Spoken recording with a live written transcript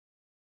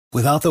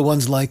Without the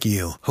ones like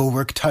you, who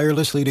work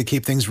tirelessly to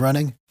keep things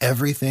running,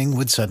 everything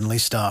would suddenly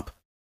stop.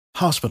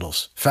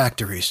 Hospitals,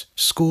 factories,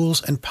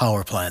 schools, and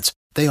power plants,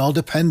 they all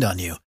depend on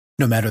you.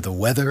 No matter the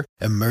weather,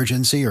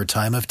 emergency, or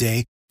time of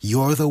day,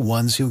 you're the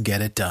ones who get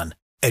it done.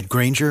 At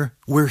Grainger,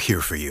 we're here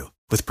for you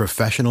with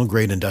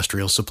professional-grade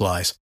industrial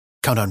supplies.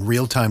 Count on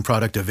real-time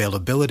product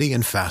availability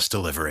and fast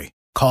delivery.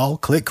 Call,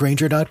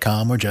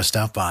 clickgrainger.com, or just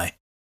stop by.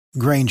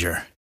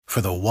 Grainger, for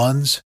the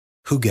ones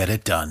who get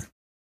it done.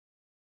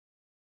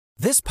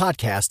 This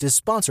podcast is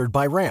sponsored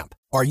by Ramp.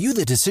 Are you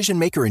the decision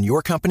maker in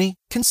your company?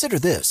 Consider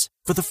this.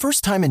 For the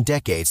first time in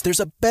decades, there's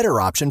a better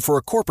option for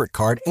a corporate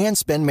card and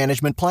spend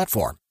management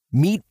platform.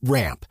 Meet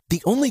Ramp,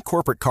 the only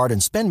corporate card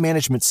and spend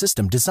management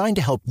system designed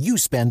to help you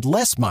spend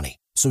less money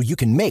so you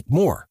can make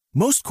more.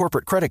 Most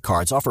corporate credit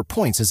cards offer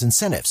points as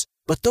incentives,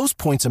 but those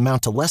points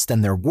amount to less than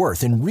their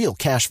worth in real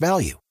cash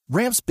value.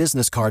 Ramp's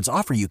business cards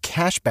offer you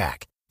cash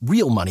back,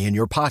 real money in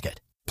your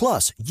pocket.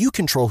 Plus, you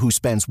control who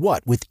spends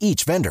what with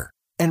each vendor.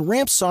 And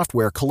Ramp's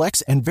software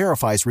collects and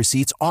verifies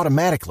receipts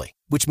automatically,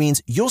 which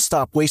means you'll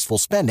stop wasteful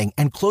spending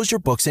and close your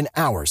books in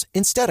hours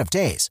instead of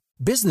days.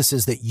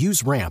 Businesses that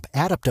use Ramp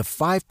add up to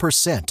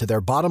 5% to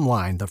their bottom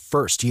line the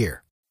first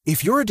year.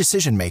 If you're a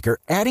decision maker,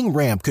 adding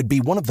Ramp could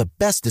be one of the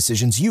best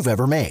decisions you've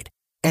ever made.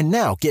 And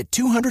now get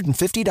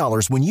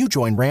 $250 when you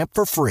join Ramp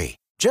for free.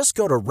 Just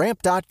go to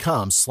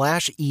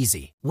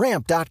ramp.com/easy.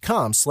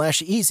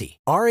 Ramp.com/easy.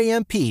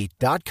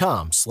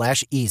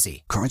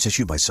 RAMP.com/easy. Cards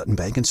issued by Sutton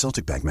Bank and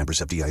Celtic Bank,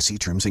 members FDIC.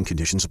 Terms and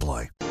conditions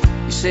apply.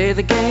 You say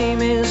the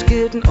game is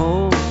getting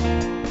old.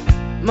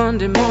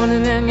 Monday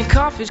morning and your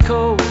coffee's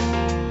cold.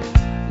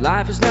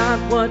 Life is not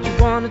what you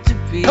want it to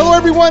be. Hello,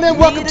 everyone, and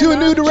welcome to A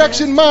New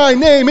Direction. My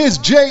name is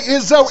Jay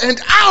Izzo, and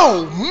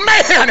oh,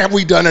 man, have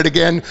we done it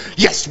again.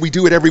 Yes, we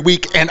do it every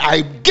week, and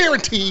I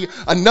guarantee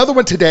another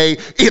one today.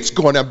 It's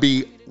going to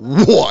be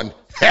one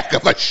heck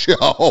of a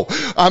show.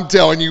 I'm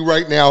telling you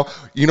right now.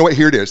 You know what?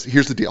 Here it is.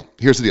 Here's the deal.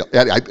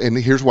 And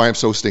here's why I'm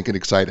so stinking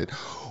excited.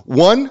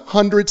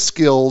 100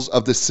 Skills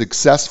of the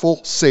Successful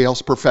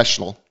Sales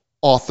Professional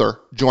author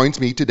joins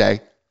me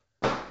today,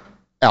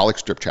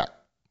 Alex Dripchak.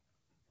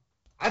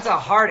 That's a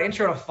hard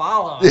intro to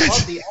follow. I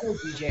love the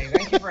energy, Jay.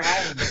 Thank you for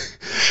having me.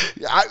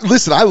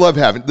 Listen, I love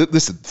having.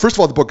 Listen, first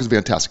of all, the book is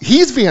fantastic.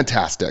 He's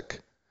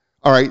fantastic.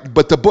 All right,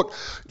 but the book.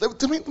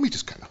 Let me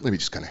just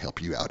kind of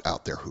help you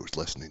out there who's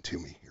listening to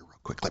me here real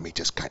quick. Let me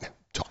just kind of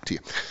talk to you.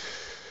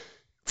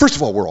 First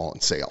of all, we're all in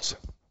sales.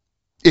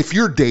 If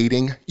you're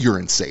dating, you're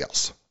in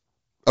sales.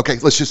 Okay,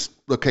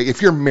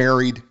 if you're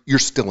married, you're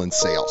still in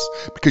sales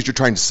because you're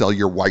trying to sell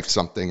your wife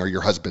something or your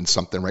husband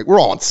something, right? We're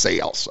all in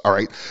sales, all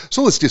right?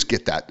 So let's just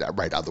get that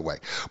right out of the way.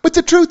 But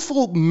the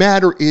truthful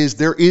matter is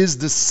there is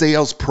the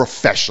sales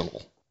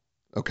professional,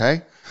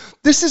 okay?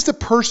 This is the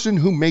person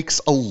who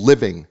makes a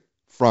living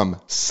from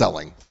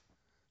selling,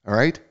 all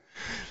right?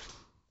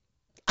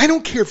 I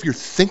don't care if you're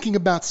thinking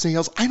about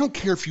sales. I don't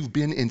care if you've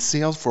been in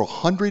sales for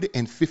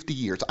 150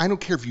 years. I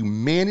don't care if you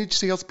manage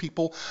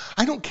salespeople.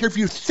 I don't care if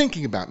you're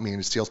thinking about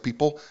managing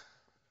salespeople.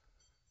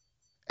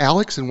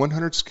 Alex in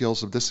 100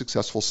 Skills of the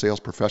Successful Sales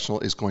Professional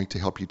is going to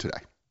help you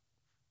today.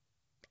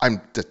 I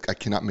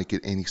cannot make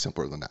it any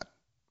simpler than that.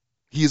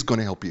 He is going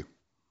to help you.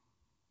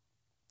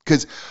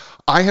 Because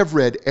I have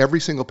read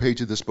every single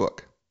page of this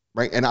book,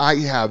 right? And I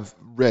have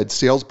read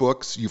sales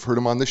books. You've heard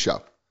them on the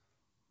show.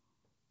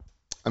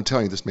 I'm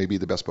telling you, this may be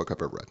the best book I've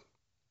ever read.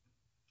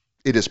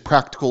 It is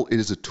practical. It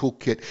is a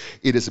toolkit.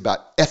 It is about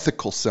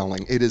ethical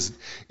selling. It is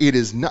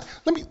not.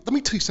 Let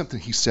me tell you something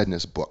he said in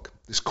his book.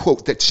 This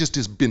quote that just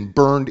has been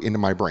burned into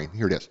my brain.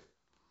 Here it is.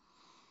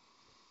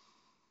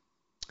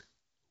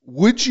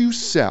 Would you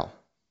sell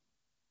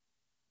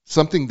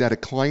something that a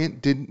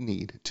client didn't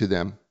need to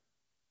them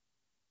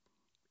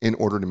in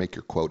order to make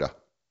your quota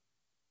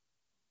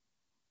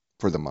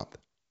for the month?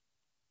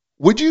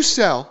 Would you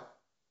sell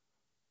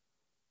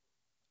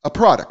a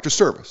product or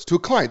service to a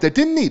client that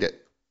didn't need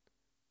it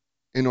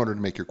in order to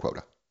make your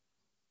quota?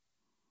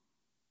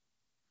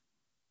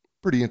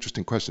 Pretty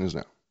interesting question, isn't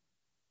it?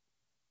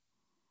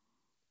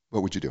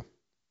 What would you do?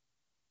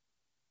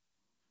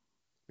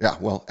 Yeah,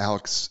 well,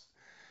 Alex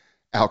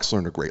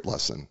learned a great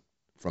lesson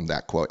from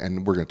that quote,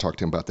 and we're going to talk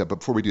to him about that. But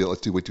before we do that,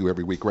 let's do what we do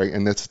every week, right?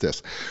 And that's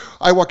this.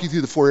 I walk you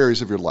through the 4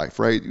 areas of your life,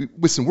 right?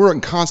 Listen,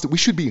 we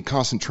should be in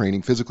constant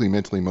training physically,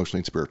 mentally,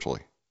 emotionally, and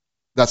spiritually.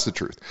 That's the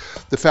truth.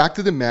 The fact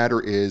of the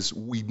matter is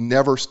we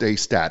never stay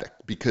static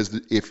because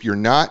if you're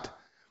not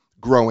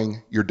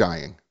growing, you're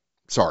dying.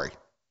 Sorry.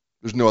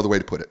 There's no other way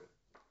to put it.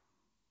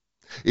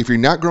 If you're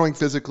not growing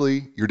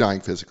physically, you're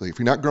dying physically. If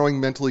you're not growing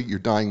mentally, you're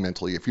dying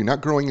mentally. If you're not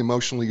growing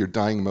emotionally, you're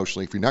dying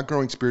emotionally. If you're not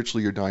growing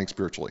spiritually, you're dying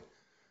spiritually.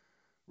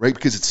 Right?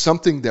 Because it's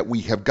something that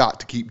we have got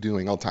to keep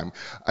doing all the time.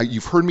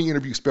 You've heard me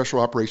interview Special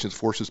Operations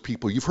Forces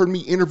people. You've heard me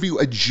interview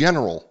a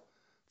general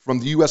from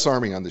the U.S.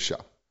 Army on the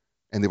show.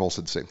 And they've all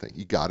said the same thing.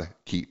 You got to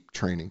keep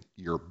training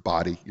your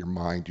body, your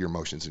mind, your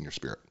emotions, and your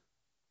spirit.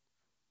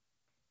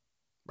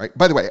 Right?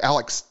 By the way,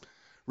 Alex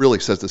really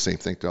says the same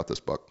thing throughout this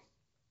book.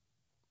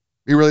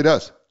 He really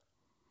does.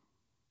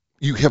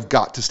 You have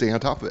got to stay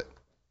on top of it.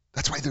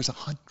 That's why there's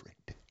 100+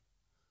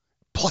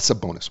 plus a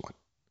bonus one.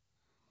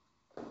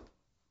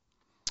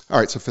 All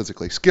right, so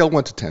physically, scale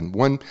 1 to 10.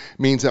 1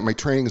 means that my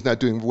training is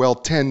not doing well.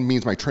 10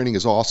 means my training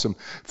is awesome.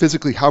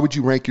 Physically, how would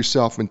you rank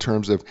yourself in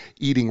terms of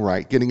eating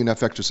right, getting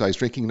enough exercise,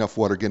 drinking enough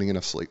water, getting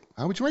enough sleep?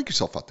 How would you rank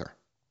yourself out there?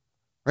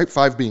 Right,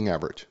 5 being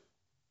average.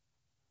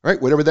 Right,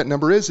 whatever that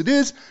number is, it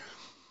is.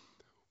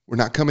 We're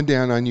not coming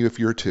down on you if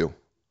you're a 2.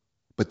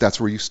 But that's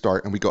where you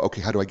start, and we go,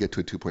 okay, how do I get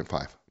to a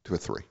 2.5, to a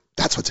 3?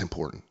 That's what's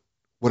important.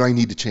 What do I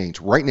need to change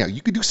right now?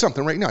 You could do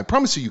something right now. I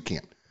promise you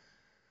can.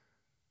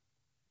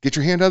 Get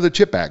your hand out of the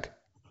chip bag.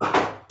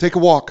 Take a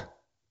walk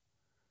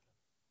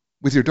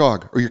with your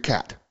dog or your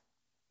cat.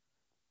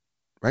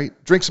 Right?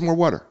 Drink some more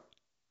water.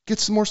 Get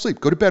some more sleep.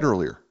 Go to bed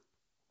earlier.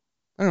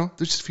 I don't know.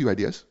 There's just a few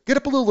ideas. Get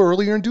up a little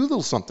earlier and do a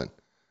little something.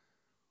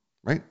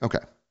 Right? Okay.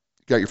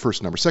 You got your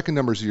first number. Second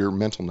number is your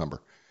mental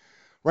number.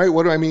 Right?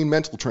 What do I mean?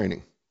 Mental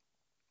training.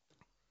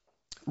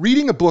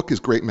 Reading a book is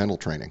great mental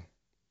training.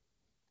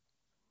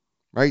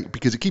 Right?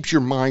 Because it keeps your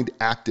mind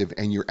active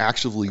and you're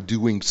actually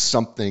doing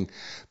something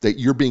that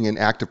you're being an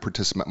active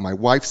participant. My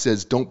wife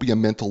says, don't be a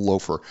mental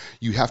loafer.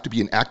 You have to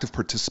be an active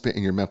participant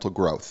in your mental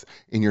growth,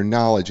 in your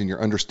knowledge and your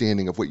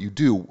understanding of what you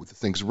do with the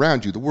things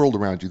around you, the world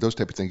around you, those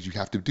type of things. You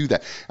have to do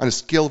that. On a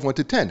scale of 1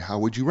 to 10, how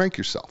would you rank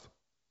yourself?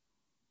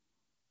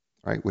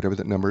 Right? Whatever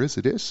that number is,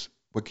 it is.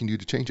 What can you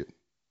do to change it?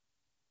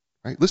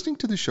 Right? Listening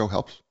to the show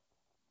helps.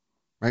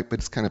 Right? But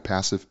it's kind of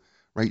passive.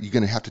 Right? You're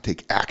going to have to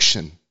take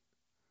action.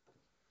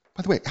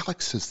 By the way,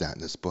 Alex says that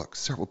in this book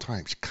several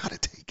times. You got to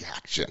take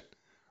action,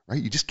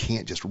 right? You just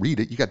can't just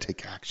read it. You got to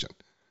take action.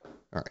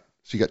 All right,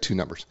 so you got 2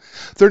 numbers.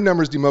 Third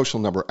number is the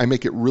emotional number. I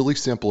make it really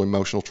simple,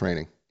 emotional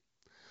training.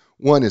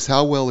 1 is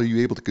how well are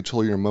you able to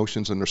control your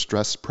emotions under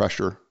stress,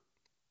 pressure,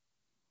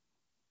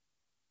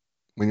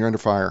 when you're under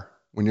fire,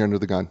 when you're under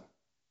the gun.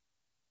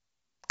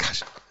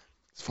 Gosh,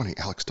 it's funny.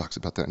 Alex talks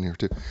about that in here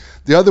too.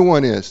 The other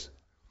one is,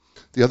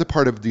 the other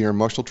part of your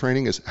emotional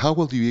training is how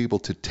well are you able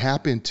to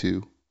tap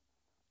into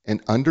and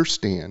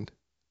understand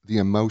the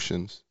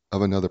emotions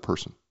of another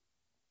person.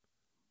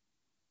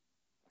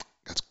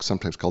 That's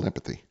sometimes called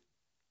empathy.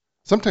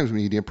 Sometimes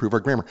we need to improve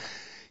our grammar.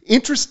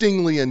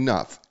 Interestingly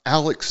enough,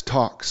 Alex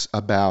talks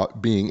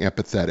about being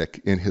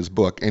empathetic in his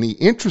book, and he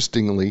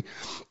interestingly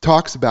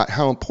talks about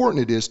how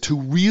important it is to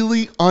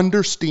really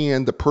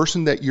understand the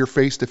person that you're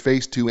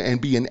face-to-face to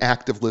and be an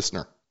active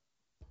listener.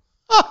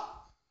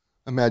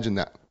 Imagine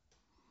that.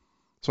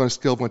 So on a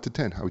scale of 1 to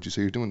 10, how would you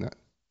say you're doing that?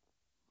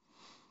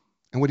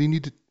 And what do you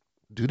need to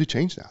do to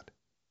change that?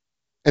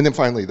 And then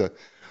finally,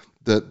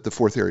 the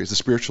fourth area is the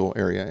spiritual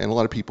area. And a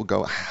lot of people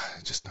go, I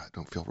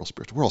don't feel real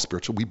spiritual. We're all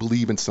spiritual. We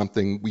believe in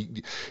something.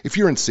 If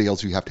you're in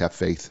sales, you have to have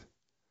faith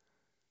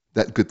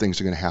that good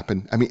things are going to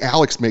happen. I mean,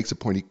 Alex makes a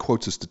point. He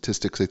quotes the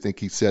statistics. I think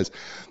he says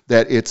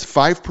that it's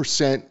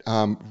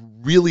 5%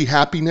 really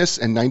happiness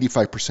and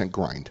 95%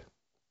 grind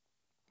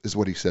is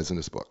what he says in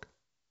his book.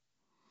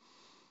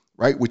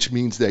 Right? Which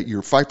means that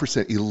you're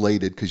 5%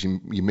 elated because you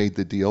made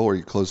the deal or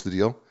you closed the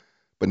deal.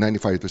 But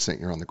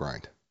 95% you're on the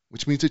grind,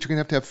 which means that you're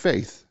going to have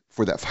faith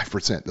for that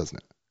 5%, doesn't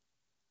it?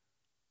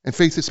 And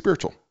faith is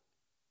spiritual.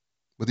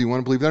 Whether you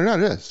want to believe that or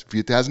not, it is. If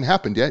it hasn't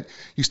happened yet,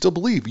 you still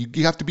believe.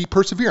 You have to be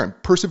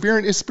perseverant.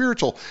 Perseverant is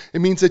spiritual. It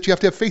means that you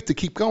have to have faith to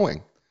keep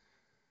going.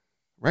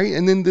 Right?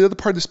 And then the other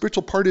part, the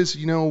spiritual part is,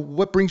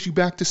 what brings you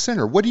back to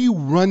center? What do you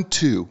run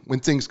to when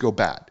things go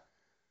bad?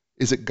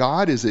 Is it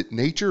God? Is it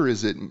nature?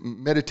 Is it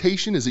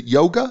meditation? Is it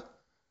yoga?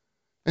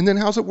 And then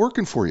how's it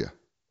working for you?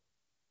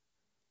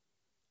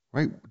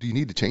 Right? Do you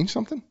need to change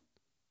something?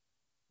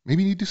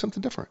 Maybe you need to do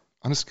something different.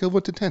 On a scale of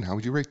 1 to 10, how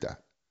would you rate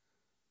that?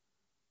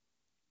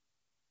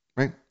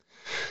 Right?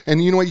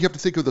 And you know what? You have to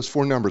think of those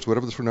 4 numbers,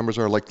 whatever those 4 numbers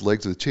are, like the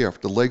legs of the chair.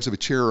 If the legs of a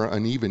chair are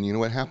uneven, you know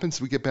what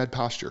happens? We get bad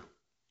posture.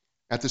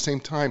 At the same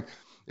time,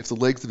 if the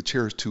legs of a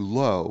chair is too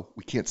low,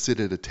 we can't sit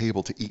at a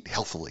table to eat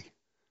healthily,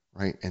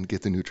 right? And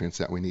get the nutrients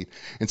that we need.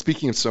 And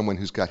speaking of someone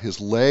who's got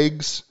his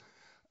legs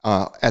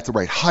at the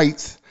right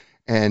height,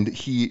 and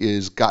he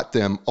is got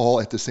them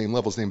all at the same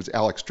level. His name is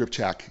Alex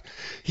Dripchak.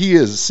 He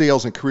is a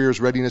sales and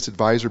careers readiness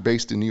advisor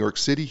based in New York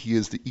City. He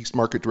is the East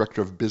Market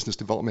Director of Business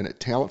Development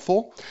at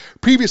Talentful.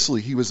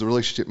 Previously, he was the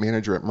relationship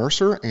manager at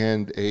Mercer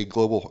and a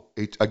global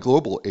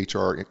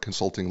HR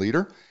consulting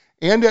leader,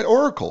 and at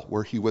Oracle,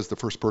 where he was the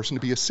first person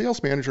to be a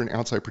sales manager and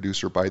outside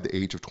producer by the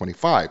age of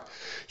 25.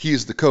 He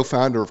is the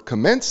co-founder of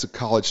Commence, a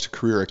college to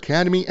career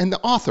academy, and the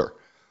author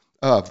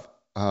of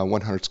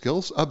 100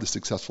 Skills of the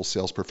Successful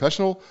Sales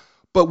Professional.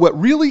 But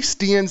what really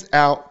stands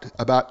out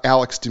about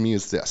Alex to me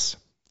is this,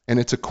 and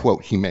it's a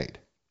quote he made.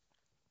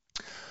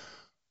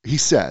 He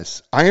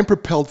says, I am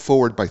propelled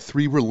forward by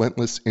 3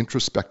 relentless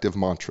introspective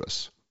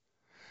mantras.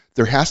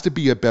 There has to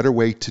be a better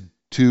way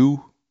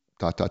to ...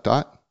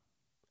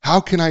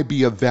 How can I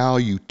be of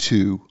value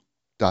to ...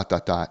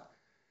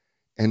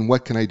 And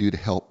what can I do to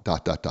help ...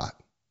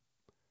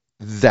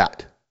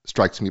 That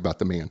strikes me about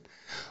the man.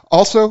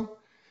 Also,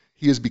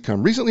 he has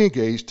become recently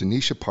engaged to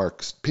Nisha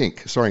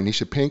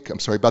Pink. I'm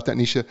sorry about that,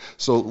 Nisha.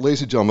 So,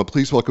 ladies and gentlemen,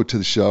 please welcome to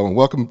the show and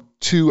welcome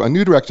to a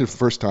new direction for the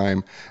first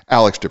time,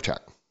 Alex Dripchak.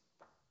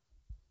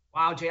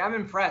 Wow, Jay, I'm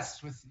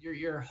impressed with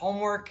your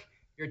homework,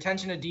 your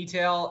attention to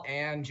detail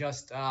and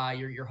just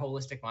your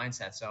holistic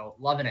mindset. So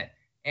loving it.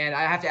 And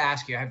I have to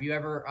ask you, have you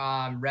ever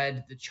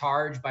read The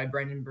Charge by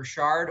Brendan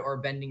Burchard or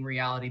Bending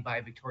Reality by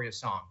Victoria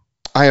Song?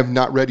 I have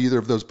not read either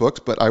of those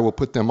books, but I will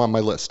put them on my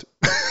list.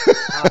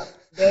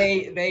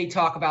 They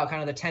talk about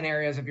kind of the 10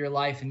 areas of your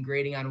life and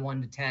grading on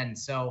 1 to 10.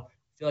 So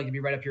I feel like it'd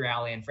be right up your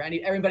alley. And for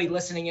everybody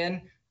listening in,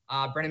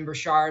 Brendan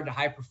Burchard, the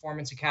High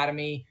Performance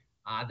Academy,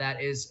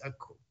 that is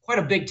quite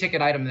a big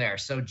ticket item there.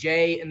 So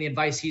Jay and the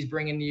advice he's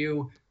bringing to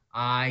you,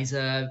 he's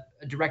a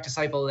direct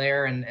disciple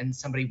there and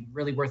somebody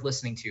really worth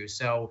listening to.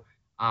 So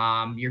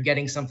you're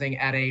getting something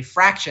at a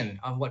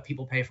fraction of what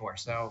people pay for.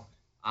 So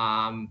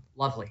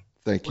lovely.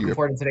 Thank you. Looking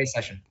forward to today's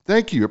session.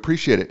 Thank you.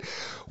 Appreciate it.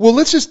 Well,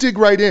 let's just dig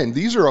right in.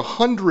 These are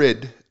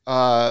 100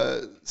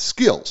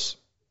 skills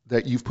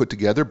that you've put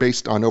together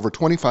based on over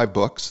 25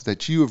 books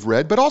that you have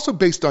read, but also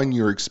based on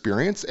your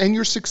experience and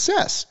your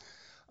success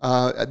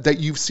that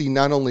you've seen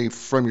not only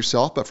from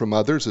yourself, but from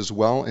others as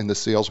well in the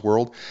sales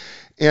world.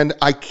 And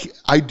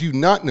I do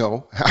not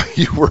know how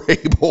you were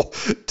able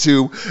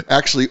to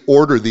actually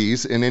order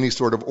these in any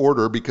sort of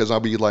order, because I'll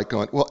be like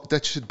going, well,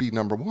 that should be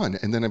number one.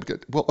 And then I'm going,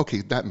 well,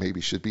 okay, that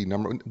maybe should be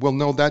number one. Well,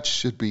 no, that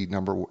should be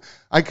number one.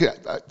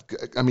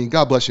 I mean,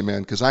 God bless you,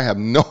 man, because I have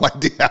no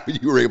idea how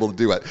you were able to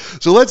do it.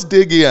 So let's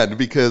dig in,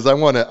 because I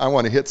want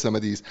to hit some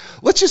of these.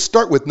 Let's just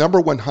start with number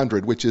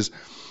 100, which is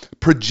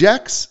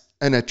projects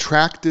an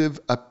attractive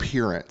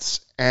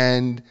appearance.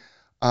 And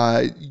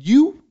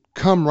you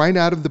come right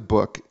out of the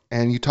book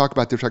and you talk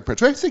about the attractive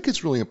appearance. I think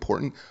it's really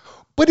important,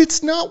 but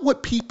it's not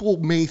what people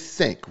may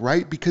think,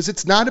 right? Because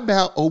it's not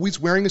about always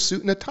wearing a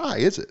suit and a tie,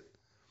 is it?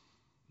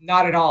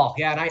 Not at all.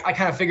 Yeah, and I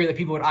kind of figured that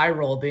people would eye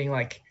roll, being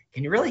like,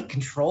 can you really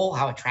control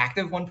how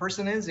attractive one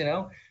person is,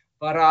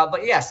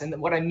 But yes,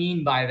 and what I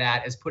mean by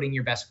that is putting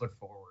your best foot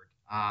forward.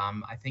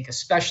 I think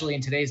especially in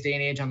today's day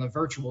and age on the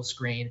virtual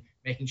screen,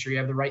 making sure you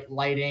have the right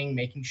lighting,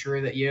 making sure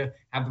that you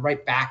have the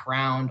right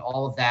background,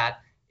 all of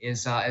that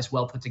is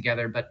well put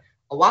together. But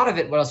a lot of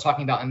it, what I was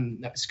talking about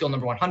in skill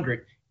number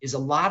 100, is a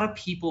lot of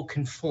people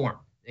conform.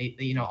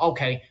 They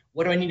okay,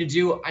 what do I need to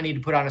do? I need to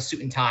put on a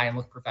suit and tie and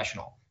look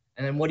professional.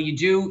 And then what do?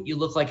 You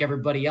look like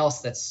everybody else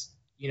that's,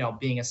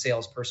 being a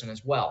salesperson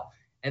as well.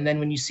 And then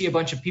when you see a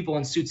bunch of people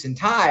in suits and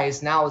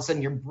ties, now all of a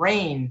sudden your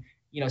brain,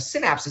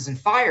 synapses and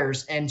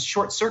fires and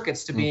short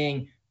circuits to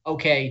being,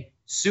 okay,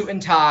 suit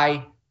and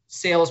tie,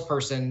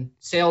 salesperson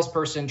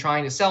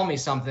trying to sell me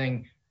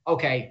something.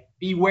 Okay,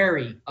 be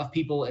wary of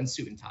people in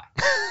suit and tie.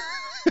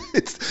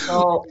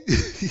 So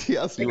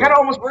yes, it kind of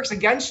almost works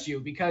against you,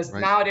 because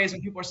nowadays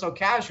when people are so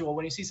casual,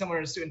 when you see someone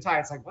in a suit and tie,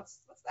 it's like, what's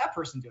that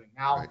person doing?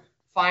 Now,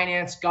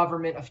 finance,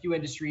 government, a few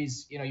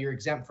industries, you're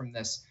exempt from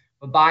this.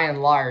 But by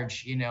and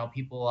large,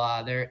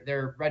 people,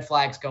 their red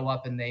flags go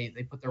up and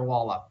they put their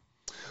wall up.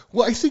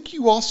 Well, I think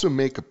you also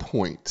make a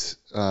point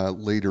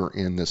later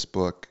in this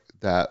book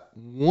that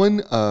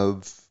one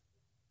of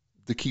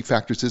the key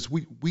factors is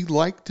we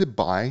like to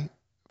buy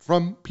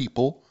from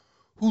people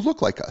who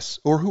look like us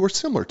or who are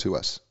similar to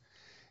us.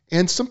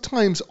 And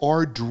sometimes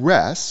our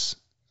dress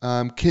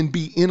can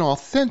be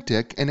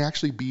inauthentic and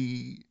actually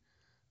be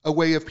a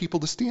way of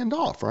people to stand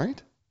off,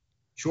 right?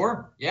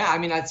 Sure. Yeah. I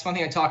mean, that's one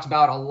thing I talked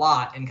about a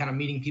lot in kind of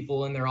meeting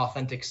people in their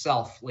authentic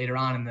self later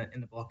on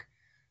in the book.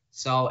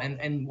 So,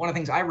 and one of the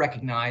things I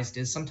recognized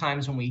is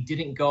sometimes when we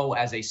didn't go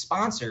as a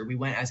sponsor, we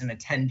went as an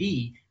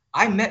attendee.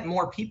 I met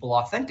more people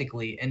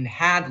authentically and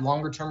had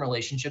longer term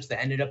relationships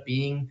that ended up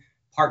being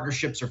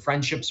partnerships or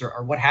friendships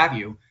or what have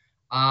you.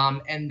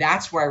 And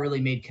that's where I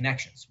really made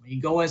connections. When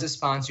you go as a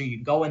sponsor,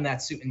 you go in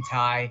that suit and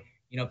tie,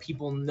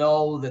 people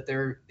know that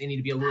they need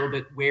to be a little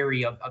bit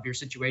wary of your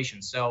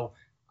situation. So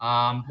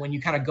when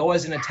you kind of go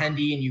as an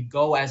attendee and you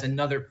go as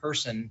another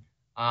person,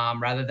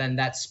 rather than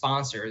that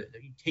sponsor,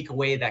 you take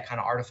away that kind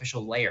of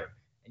artificial layer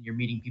and you're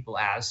meeting people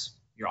as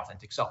your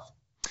authentic self.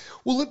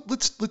 Well,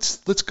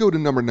 let's go to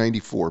number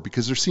 94,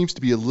 because there seems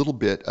to be a little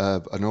bit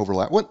of an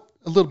overlap.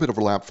 A little bit of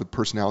overlap with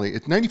personality.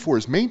 94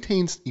 is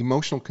maintains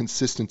emotional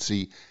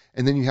consistency,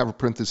 and then you have a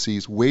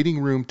parentheses, waiting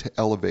room to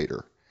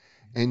elevator.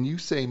 And you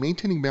say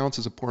maintaining balance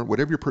is important.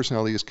 Whatever your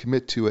personality is,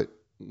 commit to it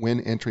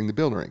when entering the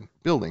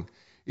building.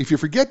 If you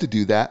forget to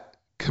do that,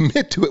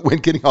 commit to it when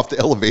getting off the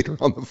elevator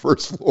on the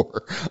first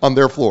floor, on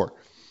their floor.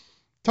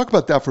 Talk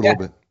about that for a little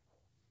bit.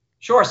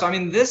 Sure. So, I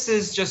mean, this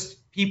is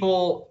just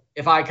people,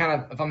 if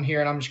I'm here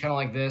and I'm just kind of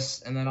like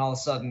this, and then all of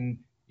a sudden,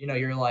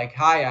 you're like,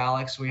 hi,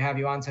 Alex, we have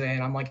you on today.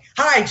 And I'm like,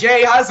 hi,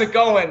 Jay, how's it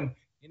going?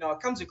 It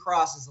comes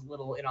across as a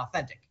little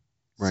inauthentic.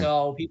 Right.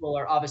 So people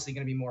are obviously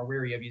going to be more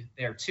wary of you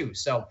there too.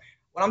 So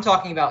what I'm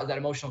talking about is that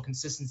emotional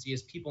consistency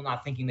is people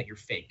not thinking that you're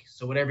fake.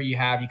 So whatever you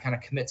have, you kind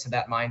of commit to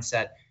that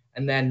mindset.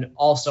 And then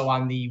also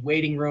on the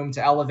waiting room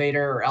to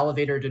elevator or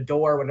elevator to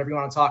door, whatever you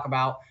want to talk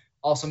about,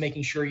 also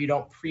making sure you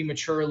don't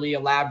prematurely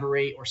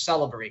elaborate or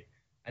celebrate.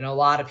 I know a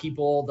lot of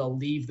people, they'll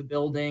leave the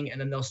building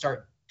and then they'll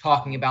start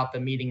talking about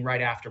the meeting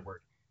right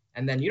afterward.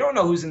 And then you don't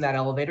know who's in that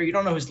elevator. You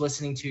don't know who's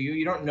listening to you.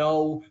 You don't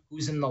know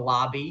who's in the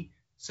lobby.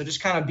 So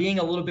just kind of being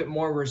a little bit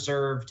more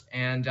reserved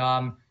and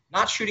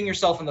not shooting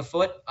yourself in the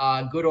foot,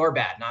 good or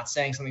bad, not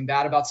saying something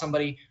bad about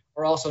somebody,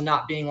 or also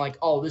not being like,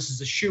 oh, this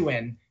is a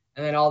shoe-in.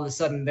 And then all of a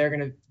sudden they're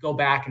going to go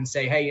back and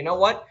say, hey, you know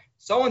what?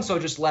 So-and-so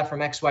just left from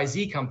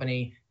XYZ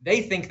company.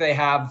 They think they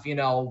have,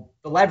 the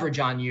leverage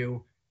on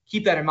you.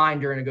 Keep that in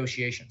mind during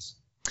negotiations.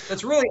 So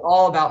it's really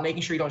all about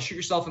making sure you don't shoot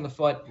yourself in the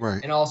foot,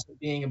 Right. and also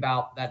being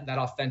about that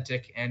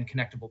authentic and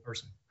connectable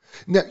person.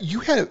 Now,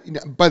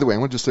 by the way, I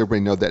want to just let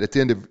everybody know that at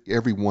the end of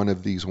every one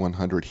of these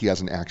 100, he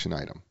has an action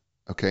item.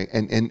 Okay.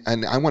 And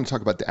I want to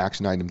talk about the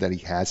action item that he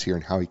has here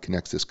and how he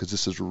connects this, because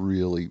this is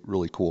really,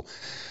 really cool.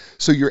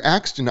 So your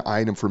action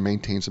item for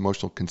maintains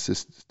emotional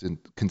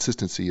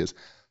consistency is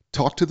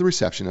talk to the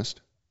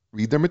receptionist,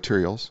 read their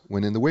materials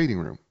when in the waiting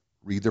room,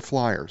 read their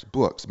flyers,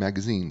 books,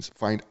 magazines,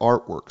 find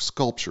artwork,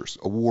 sculptures,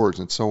 awards,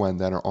 and so on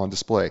that are on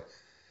display.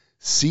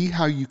 See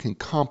how you can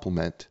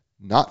compliment,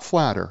 not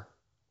flatter,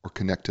 or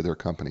connect to their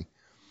company.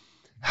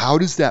 How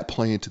does that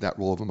play into that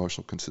role of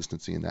emotional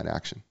consistency in that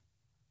action?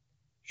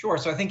 Sure.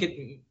 So I think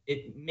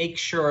it makes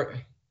sure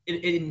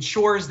it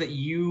ensures that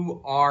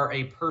you are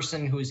a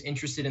person who is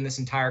interested in this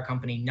entire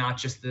company, not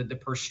just the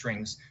purse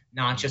strings,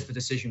 not just the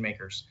decision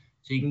makers.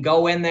 So you can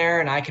go in there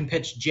and I can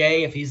pitch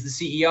Jay if he's the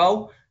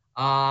CEO,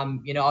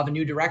 of a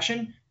new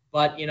direction.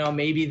 But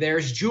maybe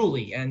there's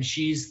Julie and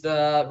she's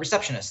the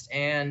receptionist,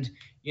 and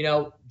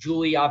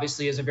Julie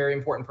obviously is a very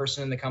important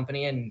person in the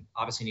company and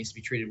obviously needs to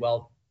be treated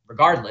well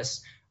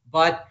regardless.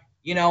 But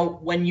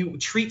when you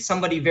treat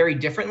somebody very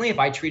differently, if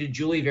I treated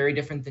Julie very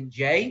different than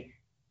Jay,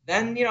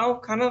 then,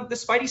 kind of the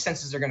spidey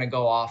senses are going to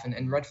go off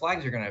and red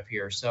flags are going to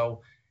appear.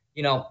 So,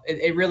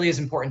 it really is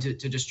important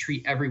to just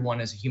treat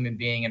everyone as a human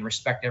being and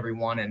respect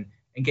everyone and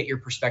get your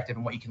perspective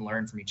on what you can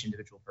learn from each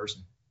individual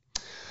person.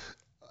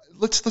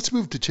 Let's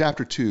move to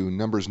chapter 2,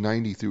 numbers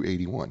 90 through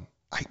 81.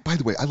 By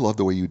the way, I love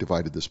the way you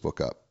divided this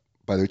book up.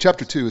 By the way,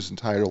 chapter 2 is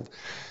entitled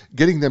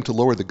 "Getting Them to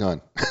Lower the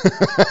Gun,"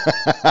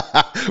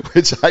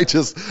 which I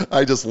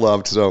just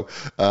loved. So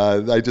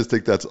I just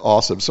think that's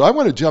awesome. So I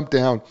want to jump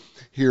down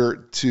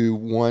here to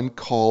one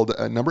called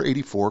number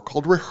 84,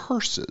 called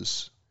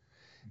rehearses.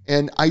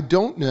 And I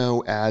don't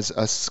know as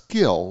a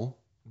skill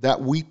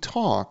that we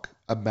talk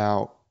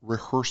about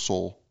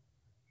rehearsal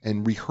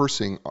and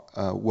rehearsing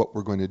what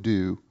we're going to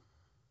do,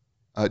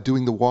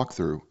 doing the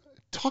walkthrough.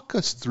 Talk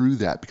us through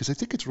that, because I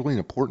think it's really an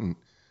important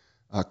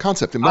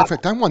concept. As a matter of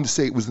fact, I wanted to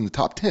say it was in the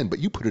top 10, but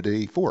you put it at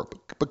 84.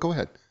 But go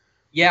ahead.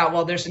 Yeah,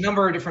 well, there's a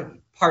number of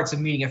different parts of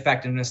meeting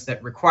effectiveness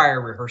that require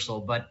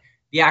rehearsal, but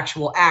the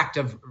actual act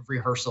of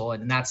rehearsal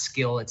and that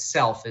skill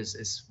itself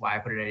is why I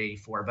put it at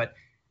 84. But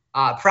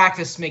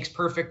practice makes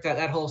perfect.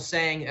 That whole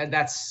saying,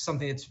 that's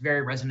something that's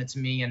very resonant to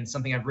me and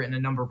something I've written a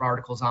number of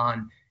articles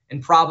on,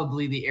 and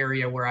probably the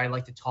area where I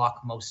like to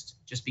talk most,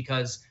 just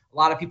because a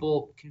lot of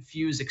people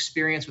confuse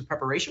experience with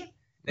preparation.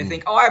 They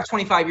think, oh, I have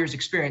 25 years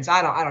experience.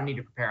 I don't need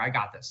to prepare. I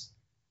got this.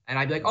 And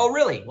I'd be like, oh,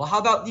 really? Well, how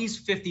about these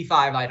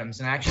 55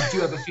 items? And I actually do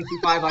have a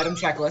 55 item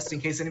checklist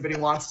in case anybody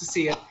wants to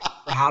see it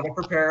for how to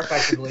prepare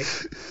effectively.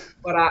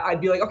 But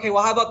I'd be like, okay,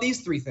 well, how about these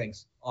 3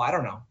 things? Oh, I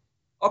don't know.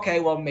 Okay,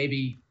 well,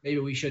 maybe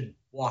we should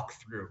walk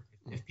through.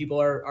 If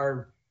people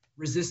are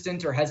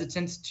resistant or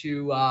hesitant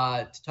to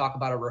talk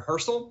about a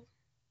rehearsal,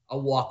 a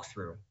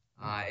walkthrough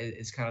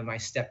is kind of my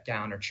step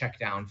down or check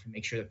down to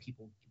make sure that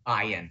people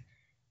buy in.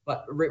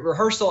 But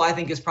rehearsal, I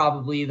think, is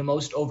probably the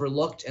most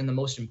overlooked and the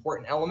most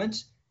important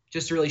element,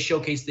 just to really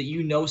showcase that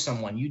you know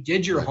someone. You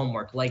did your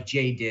homework like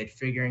Jay did,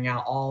 figuring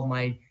out all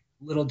my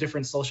little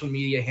different social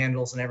media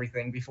handles and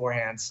everything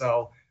beforehand.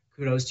 So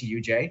kudos to you,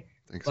 Jay.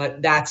 Thanks.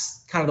 But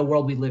that's kind of the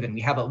world we live in.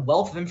 We have a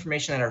wealth of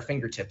information at our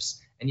fingertips,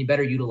 and you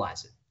better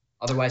utilize it.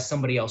 Otherwise,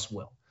 somebody else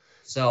will.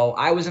 So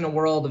I was in a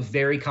world of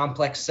very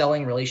complex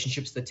selling,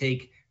 relationships that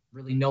take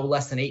really no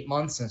less than 8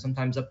 months and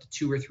sometimes up to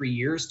 2 or 3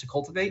 years to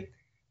cultivate.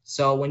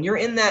 So when you're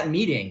in that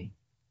meeting,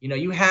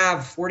 you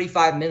have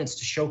 45 minutes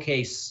to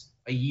showcase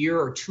a year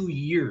or 2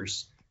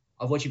 years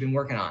of what you've been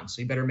working on.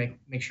 So you better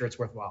make sure it's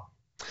worthwhile.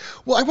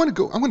 Well, I want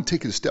to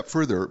take it a step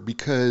further,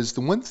 because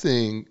the one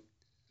thing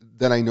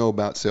that I know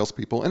about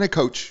salespeople, and I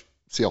coach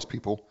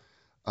salespeople,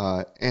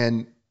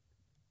 and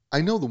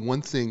I know the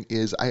one thing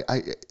is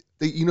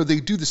they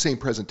do the same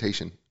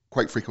presentation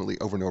quite frequently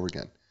over and over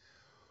again.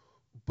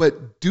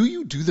 But do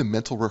you do the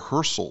mental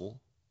rehearsal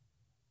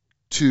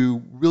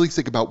to really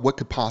think about what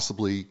could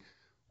possibly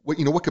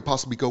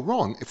go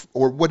wrong,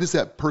 or what is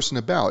that person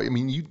about? I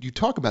mean, you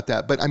talk about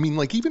that, but I mean,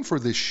 like, even for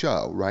this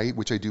show, right,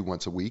 which I do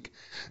once a week,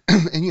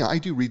 and I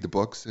do read the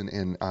books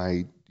and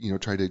I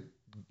try to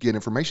get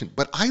information,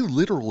 but I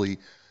literally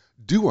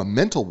do a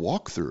mental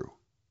walkthrough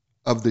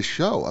of the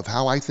show of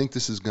how I think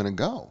this is going to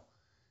go,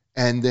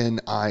 and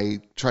then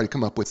I try to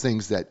come up with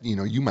things that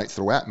you might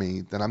throw at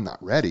me that I'm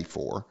not ready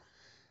for,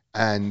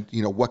 and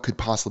what could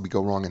possibly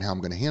go wrong and how I'm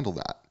going to handle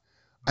that.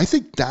 I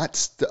think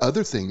that's the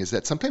other thing, is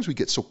that sometimes we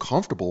get so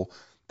comfortable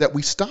that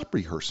we stop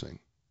rehearsing.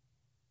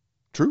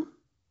 True?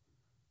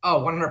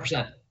 Oh,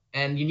 100%.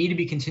 And you need to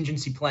be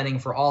contingency planning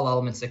for all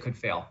elements that could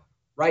fail.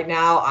 Right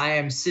now, I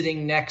am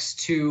sitting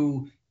next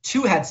to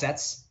 2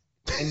 headsets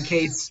in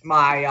case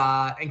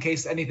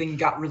anything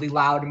got really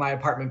loud in my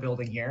apartment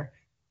building here.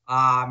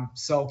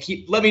 So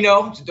let me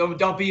know.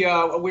 Don't be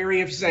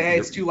weary if you say, hey,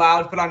 it's too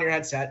loud, put on your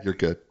headset. You're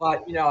good.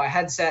 But, a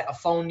headset, a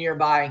phone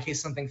nearby in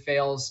case something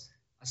fails,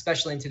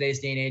 especially in today's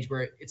day and age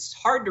where it's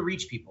hard to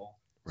reach people.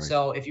 Right.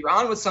 So if you're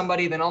on with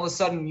somebody, then all of a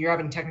sudden you're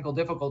having technical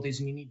difficulties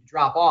and you need to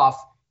drop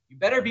off, you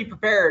better be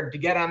prepared to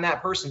get on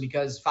that person,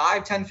 because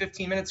 5, 10,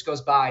 15 minutes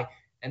goes by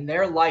and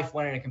their life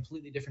went in a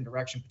completely different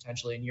direction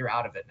potentially, and you're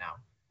out of it now.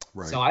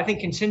 Right. So I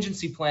think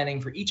contingency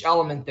planning for each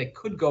element that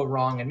could go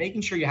wrong and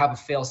making sure you have a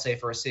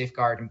fail-safe or a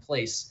safeguard in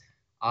place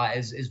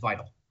is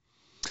vital.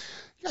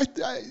 I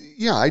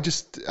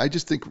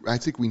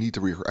think we need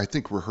to I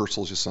think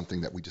rehearsal is just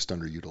something that we just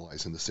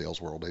underutilize in the sales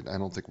world. I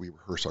don't think we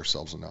rehearse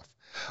ourselves enough.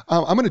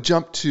 I'm going to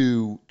jump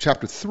to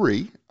chapter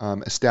 3,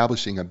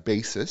 establishing a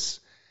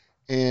basis,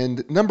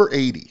 and number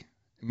 80,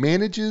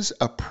 manages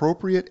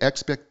appropriate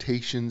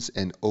expectations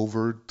and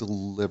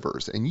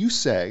over-delivers. And you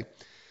say,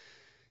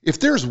 if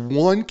there's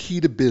one key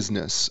to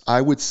business, I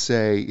would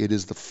say it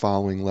is the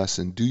following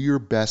lesson: do your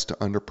best to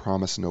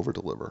underpromise and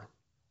overdeliver.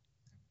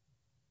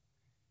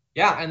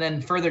 Yeah, and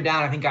then further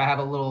down, I think I have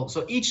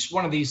so each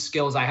one of these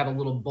skills, I have a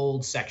little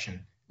bold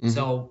section. Mm-hmm.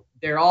 So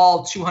they're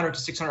all 200 to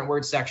 600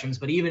 word sections,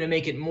 but even to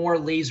make it more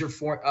laser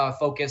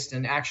focused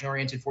and action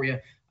oriented for you,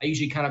 I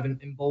usually kind of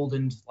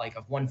emboldened like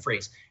of one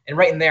phrase. And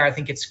right in there, I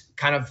think it's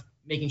kind of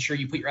making sure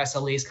you put your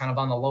SLAs kind of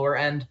on the lower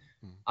end.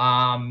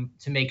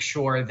 To make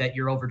sure that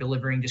you're over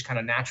delivering just kind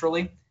of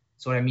naturally.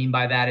 So what I mean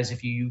by that is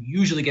if you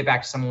usually get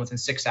back to someone within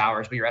 6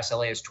 hours, but your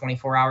SLA is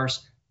 24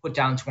 hours, put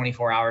down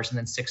 24 hours and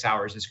then 6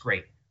 hours is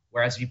great.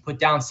 Whereas if you put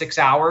down 6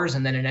 hours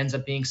and then it ends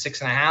up being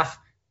 6.5,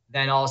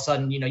 then all of a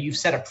sudden, you've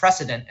set a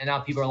precedent and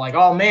now people are like,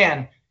 oh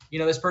man,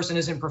 this person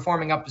isn't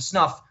performing up to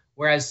snuff.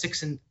 Whereas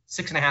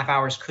 6.5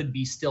 hours could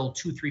be still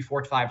 2, 3,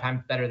 4, 5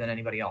 times better than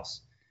anybody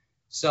else.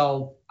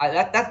 So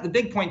that's the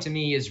big point to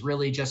me, is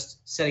really just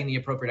setting the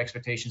appropriate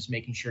expectations,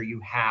 making sure you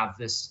have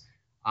this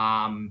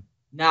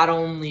not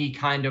only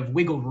kind of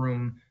wiggle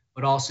room,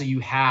 but also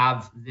you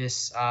have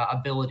this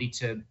ability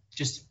to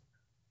just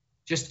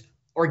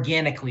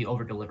organically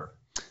over deliver.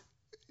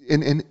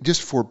 And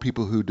just for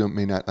people who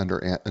may not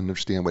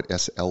understand what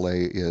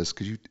SLA is,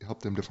 could you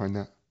help them define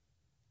that?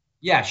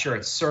 Yeah, sure.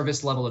 It's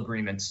service level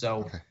agreements.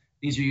 So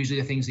These are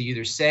usually the things that you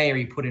either say or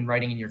you put in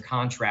writing in your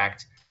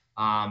contract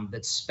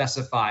that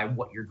specify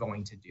what you're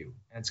going to do.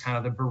 And it's kind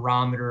of the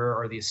barometer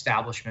or the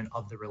establishment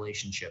of the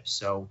relationship.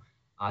 So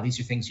these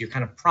are things you're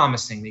kind of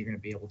promising that you're going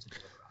to be able to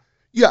deliver on.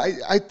 Yeah,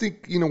 I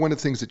think, one of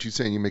the things that you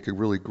say, and you make a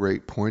really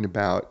great point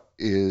about,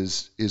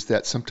 is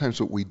that sometimes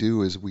what we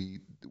do is we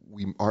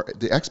are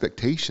the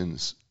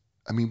expectations.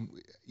 I mean,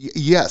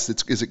 yes,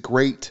 is it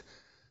great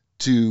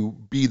to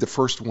be the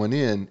first one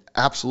in?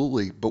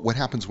 Absolutely. But what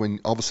happens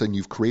when all of a sudden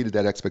you've created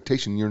that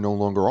expectation and you no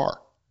longer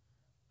are?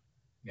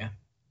 Yeah.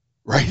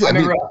 Right. I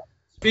remember,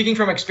 speaking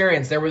from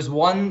experience, there was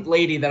one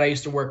lady that I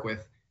used to work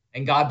with,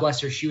 and God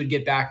bless her, she would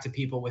get back to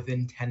people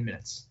within 10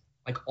 minutes,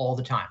 like all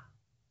the time.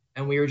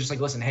 And we were just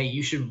like, listen, hey,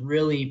 you should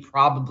really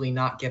probably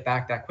not get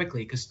back that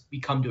quickly because we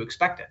come to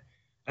expect it.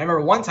 I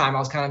remember one time I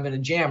was kind of in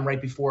a jam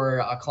right before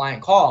a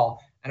client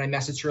call, and I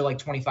messaged her like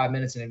 25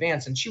 minutes in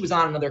advance, and she was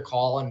on another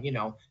call, and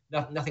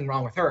nothing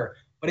wrong with her.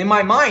 But in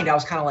my mind, I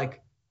was kind of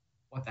like,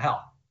 what the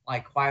hell?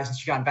 Like, why hasn't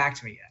she gotten back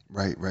to me yet?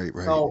 Right.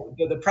 So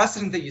the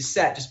precedent that you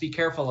set, just be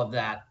careful of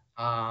that,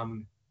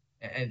 and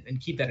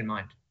keep that in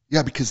mind.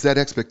 Yeah, because that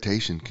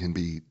expectation can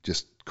be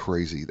just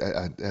crazy.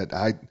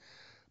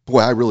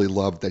 I really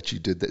love that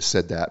you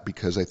said that,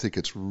 because I think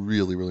it's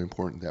really, really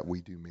important that we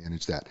do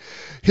manage that.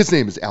 His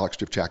name is Alex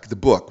Dripchak. The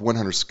book,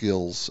 100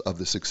 Skills of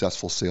the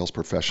Successful Sales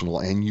Professional,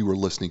 and you are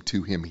listening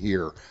to him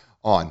here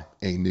on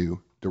A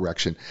New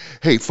Direction.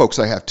 Hey, folks,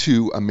 I have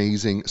two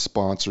amazing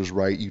sponsors,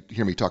 right? You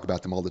hear me talk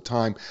about them all the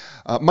time.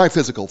 My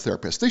physical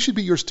therapist. They should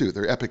be yours too.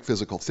 They're Epic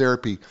Physical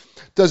Therapy.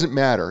 Doesn't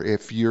matter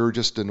if you're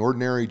just an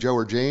ordinary Joe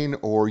or Jane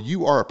or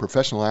you are a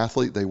professional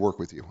athlete, they work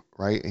with you,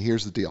 right? And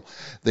here's the deal.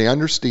 They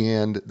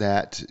understand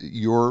that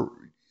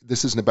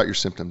this isn't about your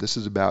symptom. This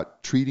is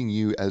about treating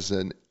you as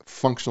an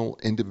functional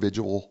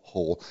individual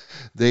whole.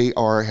 They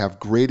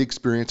have great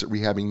experience at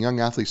rehabbing young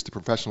athletes to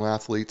professional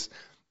athletes.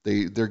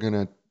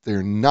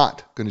 They're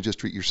not going to just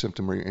treat your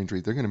symptom or your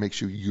injury. They're going to make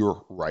sure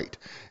you're right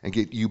and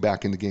get you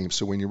back in the game.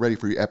 So when you're ready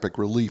for your epic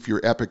relief,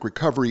 your epic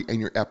recovery, and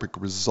your epic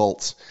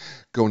results,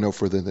 go no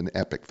further than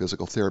Epic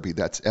Physical Therapy.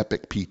 That's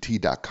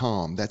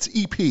epicpt.com. That's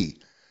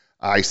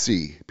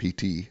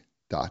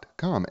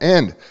EPICPT.com.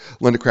 And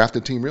Linda Craft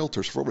and Team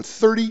Realtors. For over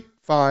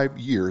 35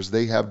 years,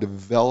 they have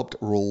developed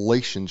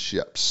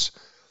relationships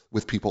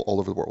with people all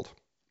over the world.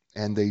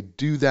 And they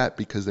do that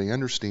because they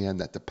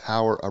understand that the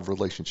power of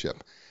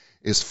relationship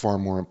is far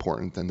more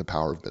important than the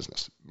power of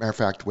business. Matter of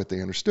fact, what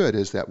they understood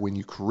is that when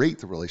you create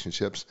the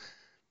relationships,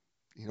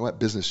 you know what,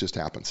 business just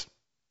happens.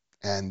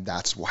 And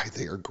that's why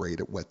they are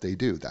great at what they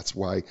do. That's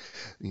why,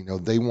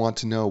 they want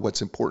to know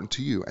what's important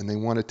to you, and they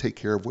want to take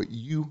care of what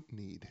you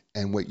need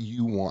and what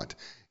you want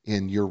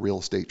in your real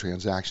estate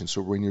transaction.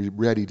 So when you're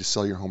ready to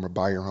sell your home or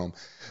buy your home,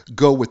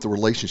 go with the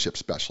relationship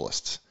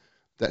specialists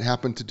that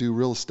happen to do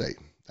real estate.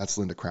 That's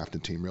Linda Craft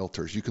and Team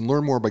Realtors. You can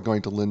learn more by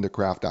going to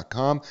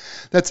lindacraft.com.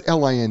 That's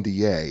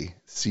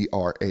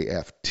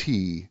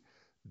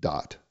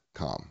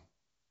LINDACRAFT.com.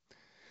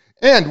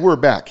 And we're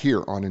back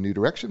here on A New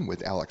Direction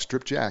with Alex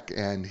Dripchak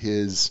and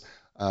his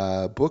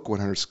book,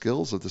 100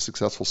 Skills of the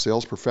Successful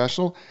Sales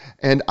Professional.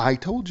 And I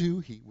told you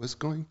he was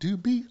going to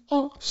be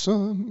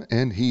awesome,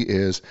 and he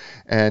is.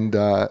 And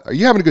are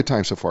you having a good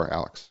time so far,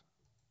 Alex?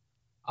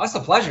 Oh, it's a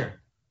pleasure.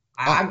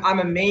 I'm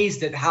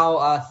amazed at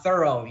how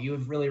thorough you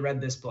have really read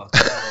this book.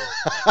 So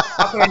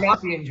how can I not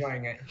be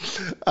enjoying it?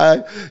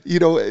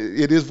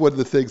 It is one of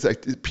the things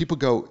that people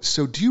go,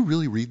 so do you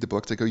really read the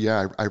books? I go,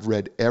 yeah, I've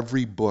read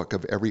every book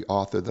of every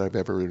author that I've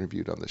ever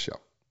interviewed on the show,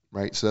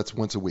 right? So that's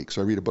once a week.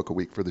 So I read a book a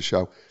week for the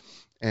show.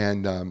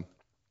 And I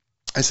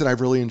said,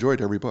 I've really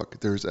enjoyed every book.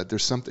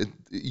 There's something,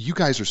 you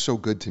guys are so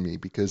good to me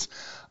because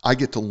I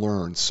get to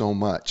learn so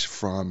much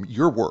from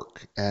your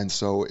work. And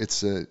so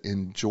it's an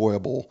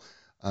enjoyable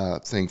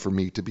thing for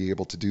me to be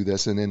able to do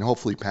this and then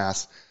hopefully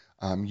pass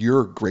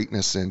your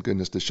greatness and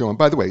goodness to show. And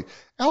by the way,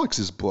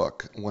 Alex's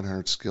book,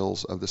 100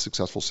 Skills of the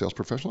Successful Sales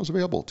Professional, is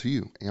available to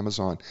you,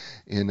 Amazon,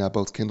 in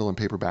both Kindle and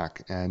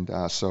paperback. And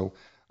so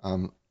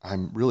I'm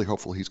really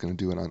hopeful he's going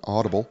to do it on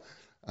Audible.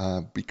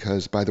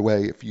 Because, by the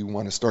way, if you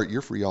want to start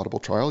your free Audible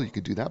trial, you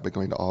could do that by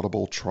going to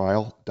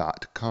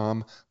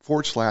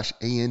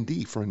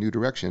audibletrial.com/AND for A New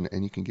Direction,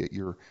 and you can get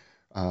your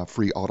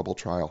free Audible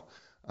trial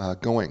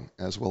going,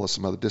 as well as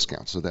some other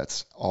discounts. So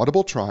that's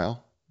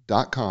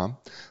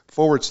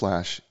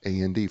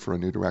audibletrial.com/AND for A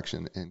New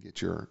Direction and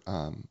get your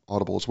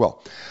Audible as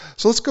well.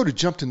 So let's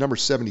jump to number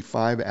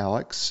 75,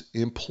 Alex.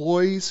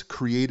 Employs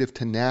creative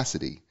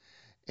tenacity.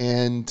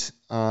 And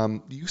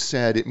you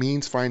said it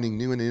means finding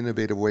new and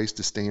innovative ways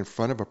to stay in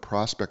front of a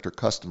prospect or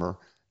customer,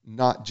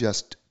 not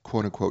just,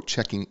 quote unquote,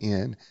 checking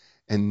in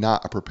and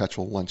not a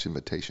perpetual lunch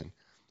invitation.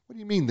 What do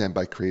you mean then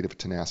by creative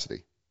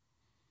tenacity?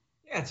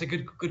 Yeah, it's a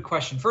good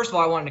question. First of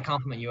all, I wanted to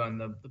compliment you on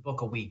the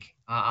book a week.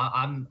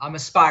 I'm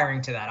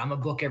aspiring to that. I'm a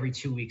book every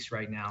 2 weeks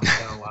right now.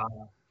 So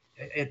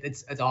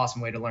it's an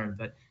awesome way to learn.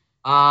 But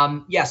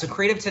so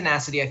creative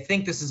tenacity, I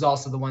think this is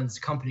also the one that's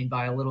accompanied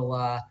by a little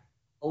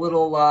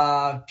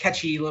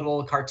catchy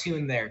little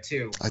cartoon there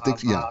too. I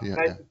think,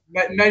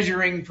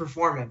 measuring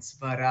performance.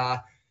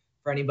 But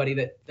for anybody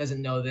that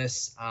doesn't know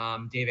this,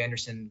 Dave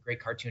Anderson, great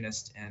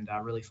cartoonist and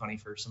really funny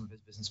for some of his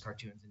business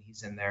cartoons, and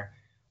he's in there.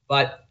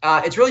 But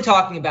it's really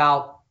talking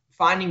about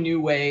finding new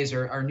ways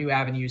or new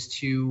avenues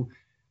to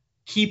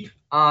keep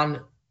on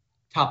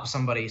top of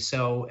somebody.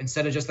 So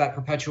instead of just that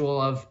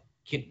perpetual of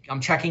I'm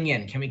checking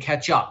in, can we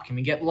catch up? Can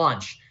we get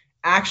lunch?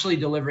 Actually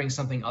delivering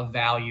something of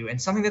value and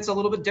something that's a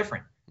little bit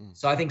different.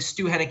 So I think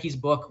Stu Hennicke's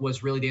book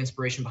was really the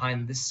inspiration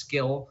behind this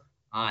skill,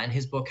 and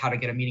his book, How to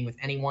Get a Meeting with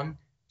Anyone,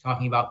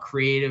 talking about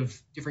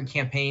creative different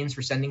campaigns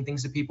for sending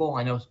things to people.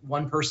 I know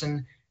one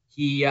person,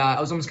 it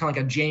was almost kind of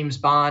like a James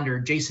Bond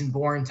or Jason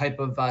Bourne type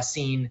of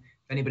scene, if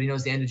anybody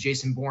knows the end of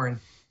Jason Bourne.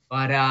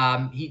 But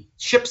he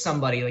shipped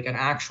somebody like an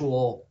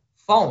actual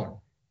phone,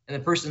 and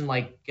the person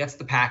like gets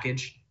the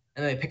package,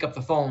 and then they pick up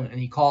the phone, and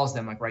he calls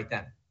them like right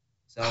then.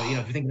 So, if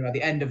you're thinking about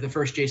the end of the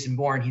first Jason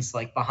Bourne, he's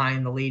like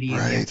behind the lady in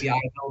the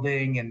FBI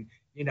building and,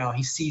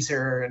 he sees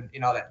her and,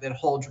 that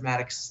whole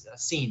dramatic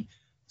scene.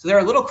 So there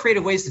are little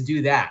creative ways to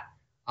do that.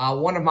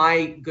 One of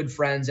my good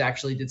friends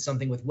actually did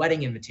something with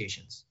wedding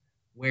invitations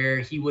where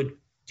he would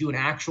do an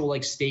actual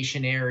like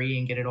stationery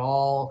and get it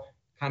all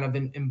kind of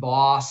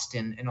embossed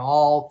and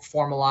all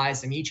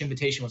formalized. And each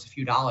invitation was a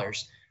few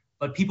dollars,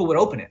 but people would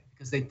open it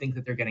because they think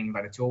that they're getting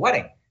invited to a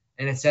wedding.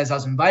 And it says, I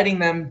was inviting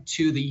them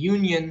to the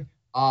union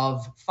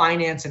of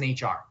finance and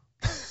HR.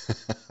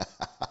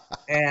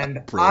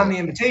 And on the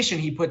invitation,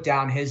 he put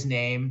down his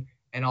name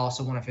and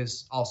also one of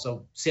his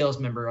sales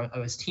member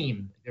of his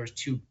team. There was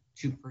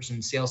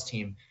two-person sales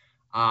team.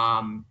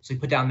 So he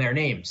put down their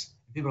names.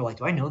 People were like,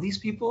 do I know these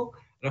people?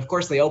 And of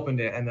course they opened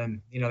it and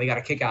then, they got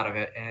a kick out of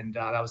it. And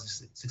that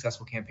was a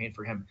successful campaign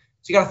for him.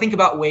 So you got to think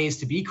about ways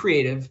to be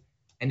creative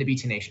and to be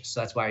tenacious.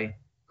 So that's why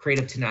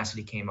creative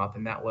tenacity came up.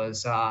 And that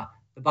was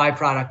the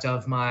byproduct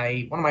of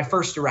one of my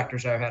first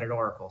directors I had at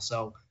Oracle.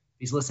 So if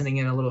he's listening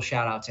in, a little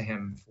shout out to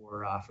him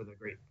for the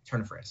great turn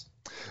of phrase.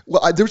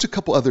 Well, there was a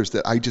couple others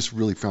that I just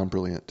really found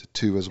brilliant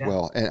too as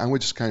well. And I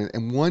would just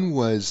and one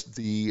was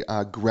the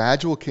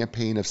gradual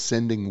campaign of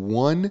sending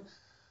one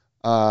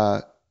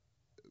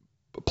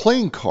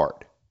playing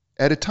card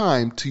at a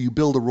time till you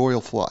build a royal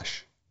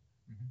flush.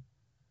 Mm-hmm.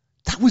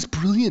 That was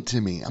brilliant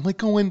to me. I'm like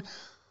going,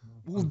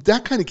 well,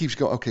 that kind of keeps you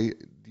going, okay,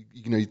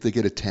 they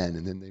get a 10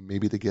 and then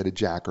maybe they get a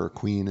jack or a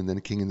queen and then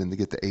a king and then they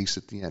get the ace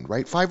at the end,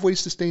 right? 5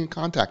 ways to stay in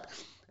contact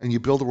and you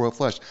build a royal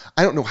flush.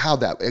 I don't know how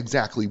that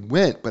exactly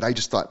went, but I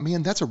just thought,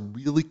 man, that's a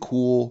really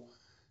cool,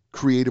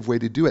 creative way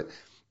to do it.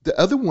 The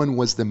other one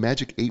was the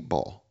magic 8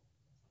 ball.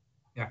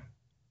 Yeah.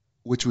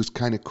 Which was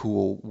kind of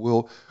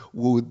cool.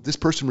 Will this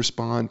person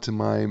respond to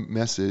my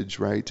message,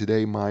 right?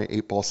 Today my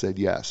 8 ball said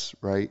yes,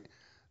 right?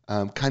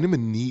 Kind of a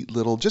neat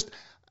little,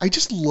 I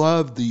just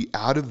love the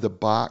out of the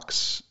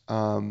box.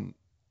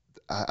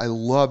 I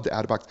love the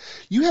out of box.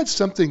 You had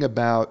something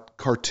about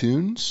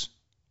cartoons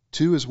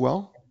too as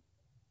well?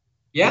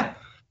 Yeah.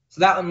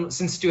 So that one,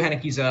 since Stu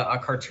Hennicke's a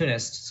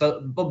cartoonist, so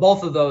but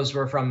both of those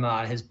were from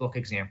his book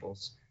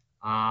examples.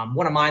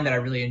 One of mine that I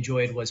really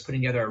enjoyed was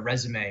putting together a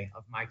resume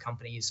of my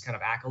company's kind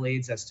of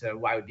accolades as to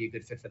why it would be a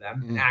good fit for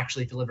them, and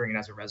actually delivering it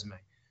as a resume.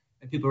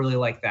 And people really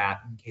like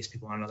that, in case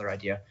people want another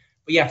idea.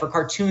 But yeah, for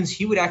cartoons,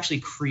 he would actually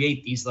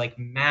create these like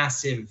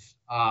massive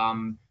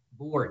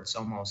boards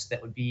almost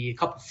that would be a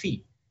couple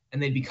feet,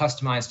 and they'd be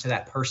customized to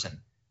that person.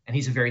 And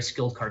he's a very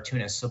skilled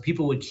cartoonist, so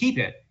people would keep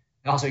it.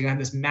 And also, you have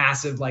this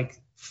massive like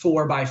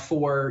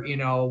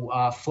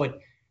 4x4, foot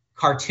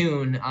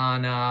cartoon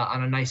on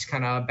a nice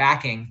kind of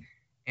backing,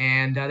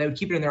 and they would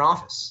keep it in their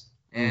office.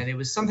 And it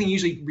was something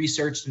usually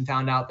researched and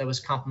found out that was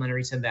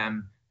complimentary to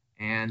them,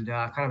 and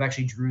kind of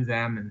actually drew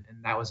them, and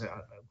that was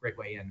a great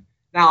way in.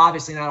 Now,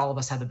 obviously, not all of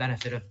us had the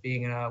benefit of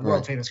being a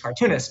world famous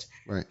cartoonist.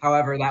 Right.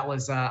 However, that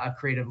was a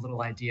creative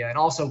little idea, and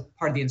also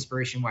part of the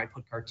inspiration why I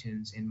put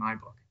cartoons in my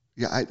book.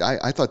 Yeah,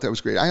 I thought that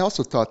was great. I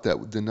also thought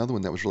that another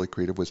one that was really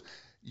creative was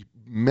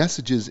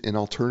messages in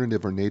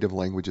alternative or native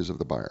languages of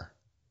the buyer.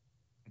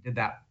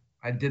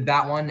 I did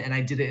that one, and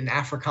I did it in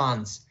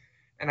Afrikaans,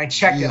 and I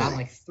checked it on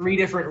like 3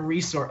 different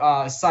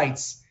resource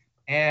sites.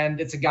 And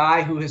it's a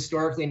guy who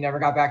historically never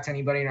got back to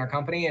anybody in our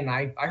company, and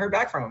I heard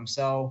back from him.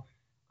 So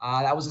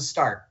that was a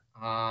start,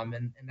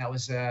 and that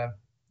was the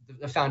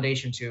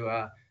foundation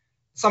to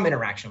some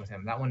interaction with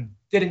him. That one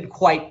didn't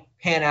quite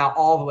pan out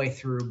all the way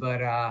through,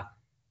 but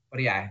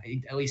yeah,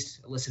 at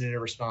least elicited a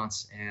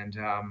response, and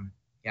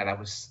yeah, that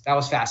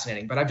was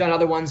fascinating. But I've done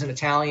other ones in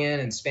Italian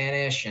and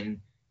Spanish,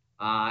 and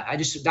I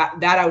just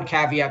that I would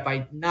caveat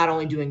by not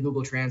only doing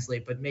Google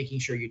Translate, but making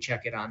sure you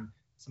check it on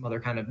some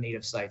other kind of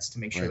native sites to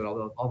make sure that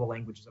all the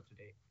language is up to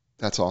date.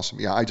 That's awesome.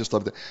 Yeah, I just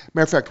love that.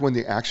 Matter of fact, one of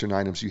the action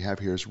items you have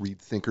here is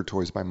read Thinker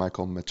Toys by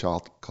Michael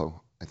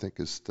Michalko, I think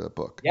is the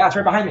book. Yeah, it's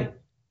right behind me.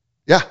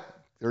 Yeah,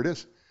 there it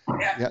is.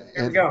 Yeah,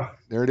 there we go.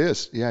 There it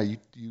is. Yeah,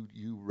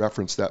 you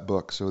referenced that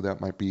book, so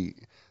that might be.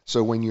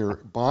 So when you're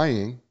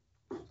buying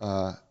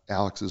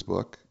Alex's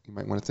book, you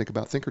might want to think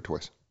about Thinker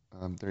Toys.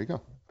 There you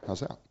go.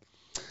 How's that?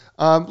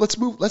 Let's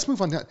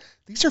move on. Now,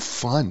 these are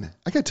fun.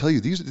 I got to tell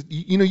you, these.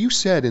 You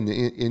said in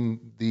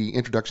the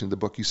introduction of the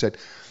book, you said,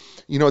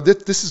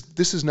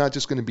 this is not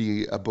just going to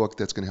be a book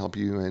that's going to help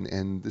you,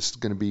 and this is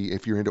going to be,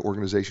 if you're into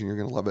organization, you're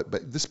going to love it.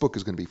 But this book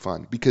is going to be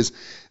fun because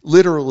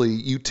literally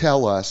you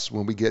tell us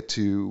when we get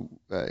to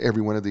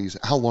every one of these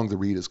how long the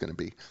read is going to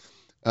be.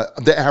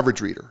 The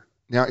average reader.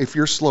 Now, if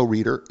you're a slow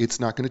reader, it's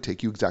not going to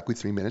take you exactly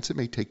 3 minutes. It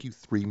may take you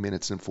 3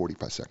 minutes and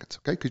 45 seconds,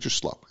 okay, because you're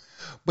slow.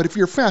 But if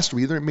you're a fast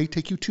reader, it may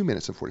take you 2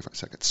 minutes and 45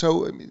 seconds.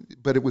 So,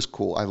 but it was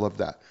cool. I love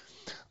that.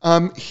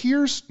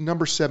 Here's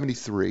number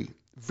 73.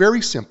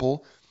 Very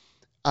simple.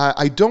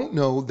 I don't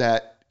know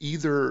that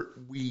either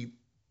we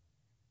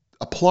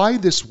apply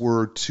this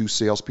word to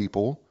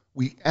salespeople,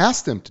 we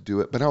ask them to do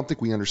it, but I don't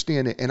think we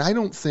understand it. And I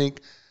don't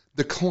think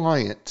the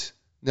client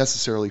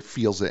necessarily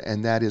feels it.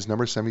 And that is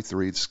number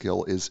 73, the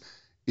skill is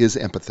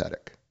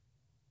empathetic.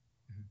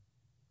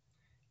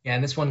 Yeah,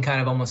 and this one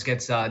kind of almost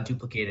gets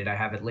duplicated. I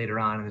have it later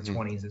on in the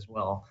 20s as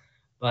well.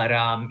 But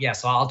yeah,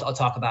 so I'll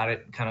talk about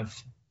it kind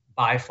of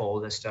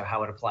bifold as to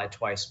how it applied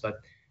twice.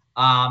 But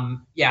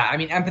yeah, I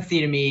mean,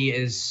 empathy to me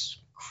is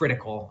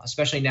critical,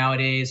 especially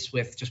nowadays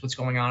with just what's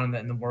going on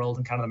in the world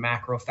and kind of the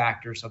macro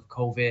factors of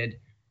COVID,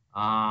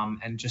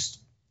 and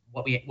just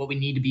what we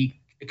need to be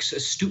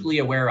astutely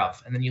aware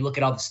of. And then you look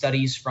at all the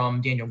studies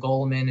from Daniel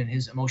Goleman and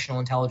his emotional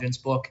intelligence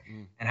book,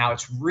 and how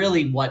it's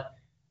really what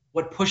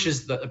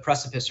pushes the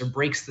precipice or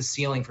breaks the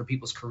ceiling for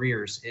people's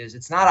careers. Is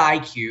it's not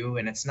IQ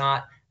and it's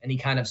not any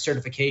kind of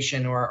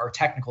certification or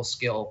technical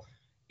skill.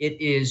 It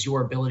is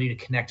your ability to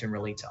connect and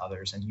relate to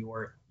others, and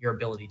your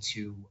ability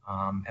to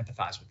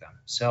empathize with them.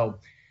 So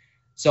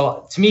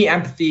to me,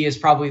 empathy is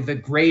probably the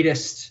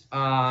greatest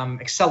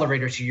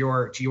accelerator to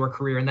your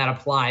career, and that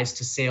applies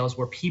to sales,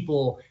 where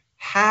people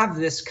have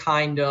this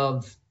kind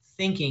of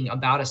thinking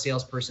about a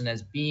salesperson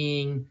as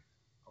being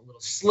a little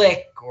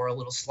slick or a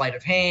little sleight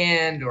of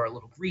hand or a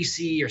little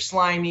greasy or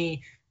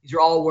slimy. These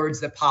are all words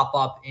that pop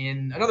up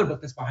in another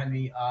book that's behind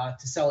me,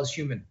 To Sell is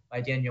Human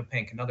by Daniel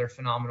Pink, another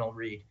phenomenal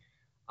read.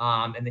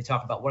 And they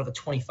talk about what are the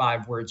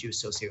 25 words you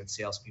associate with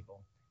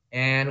salespeople.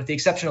 And with the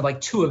exception of like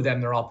 2 of them,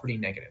 they're all pretty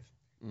negative.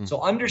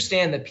 So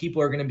understand that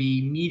people are going to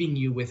be meeting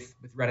you with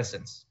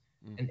reticence.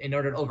 And in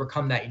order to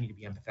overcome that, you need to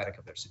be empathetic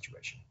of their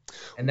situation.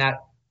 And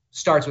that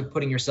starts with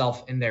putting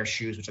yourself in their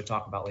shoes, which I'll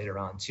talk about later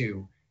on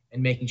too,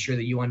 and making sure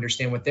that you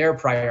understand what their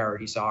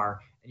priorities are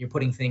and you're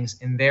putting things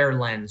in their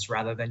lens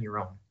rather than your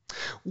own.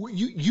 Well,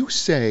 you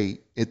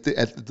say,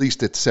 at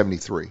least at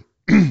 73,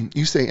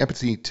 you say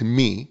empathy to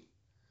me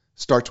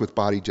starts with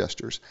body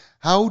gestures.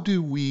 How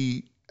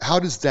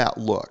does that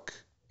look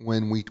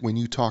when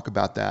you talk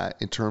about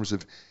that in terms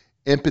of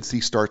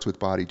empathy starts with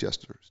body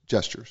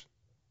gestures?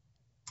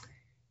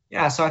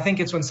 Yeah, so I think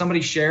it's when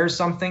somebody shares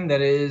something that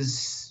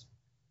is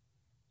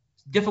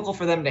difficult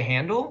for them to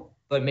handle,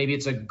 but maybe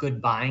it's a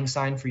good buying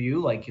sign for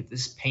you. Like if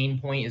this pain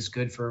point is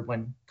good for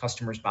when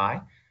customers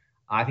buy.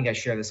 I think I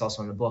share this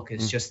also in the book.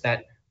 It's just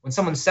that when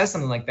someone says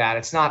something like that,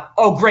 it's not,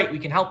 oh, great, we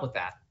can help with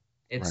that.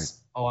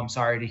 It's, oh, I'm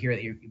sorry to hear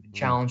that you've been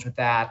challenged with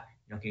that.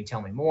 Can you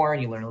tell me more?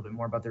 And you learn a little bit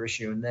more about their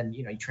issue. And then,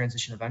 you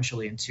transition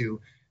eventually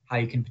into how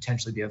you can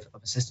potentially be of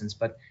assistance.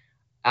 But,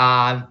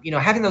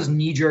 having those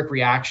knee-jerk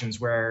reactions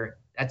where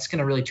that's going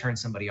to really turn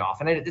somebody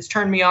off. And it's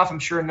turned me off. I'm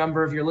sure a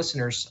number of your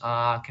listeners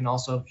can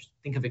also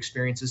think of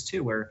experiences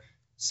too, where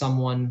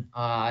someone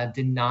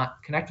did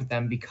not connect with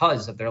them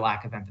because of their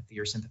lack of empathy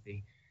or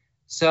sympathy.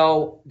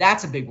 So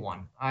that's a big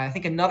one. I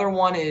think another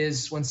one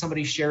is when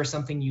somebody shares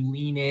something, you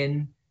lean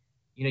in,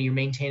 you're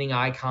maintaining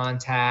eye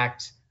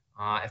contact.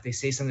 If they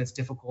say something that's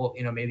difficult,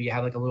 maybe you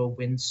have like a little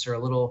wince or a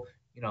little,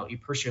 you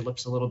purse your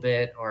lips a little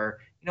bit, or,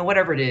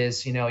 whatever it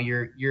is,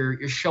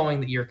 you're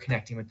showing that you're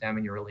connecting with them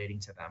and you're relating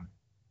to them.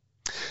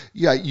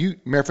 Yeah.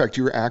 Matter of fact,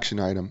 your action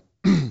item,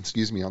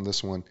 excuse me, on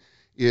this one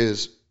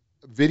is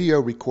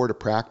video record a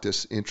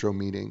practice intro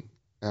meeting.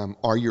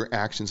 Are your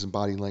actions and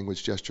body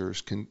language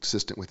gestures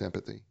consistent with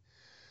empathy?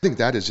 I think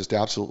that is just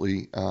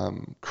absolutely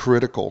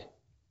critical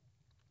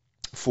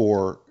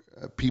for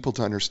people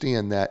to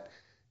understand that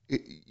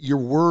your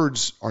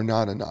words are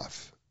not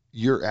enough.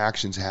 Your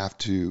actions have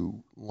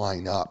to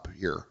line up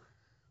here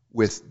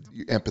with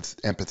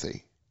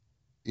empathy.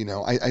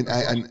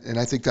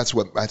 I think that's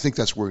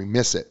where we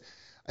miss it.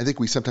 I think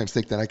we sometimes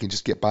think that I can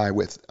just get by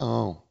with,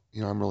 I'm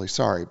really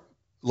sorry,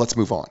 let's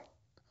move on.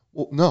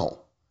 Well,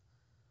 no.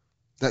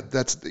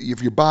 That's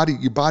if your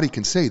body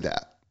can say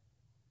that.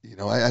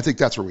 I think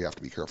that's where we have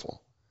to be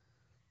careful.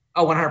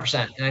 Oh,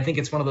 100%. And I think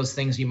it's one of those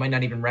things you might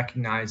not even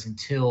recognize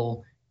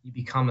until you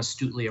become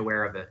astutely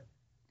aware of it.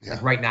 Yeah.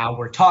 Like right now,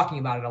 we're talking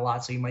about it a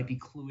lot, so you might be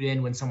clued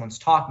in when someone's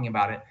talking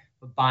about it.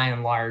 But by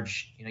and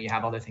large, you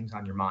have other things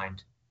on your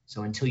mind.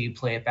 So until you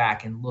play it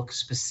back and look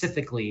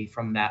specifically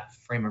from that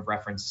frame of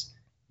reference,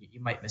 you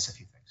might miss a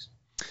few things.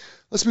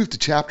 Let's move to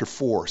chapter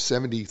 4,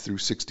 70 through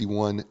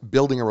 61,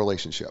 building a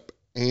relationship.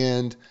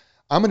 And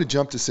I'm going to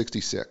jump to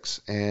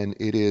 66, and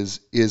it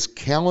is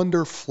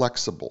calendar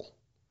flexible?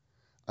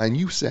 And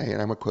you say,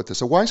 and I'm going to quote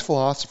this, a wise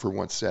philosopher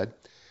once said,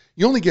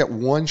 you only get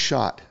one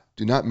shot.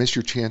 Do not miss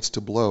your chance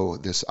to blow.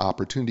 This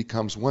opportunity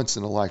comes once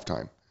in a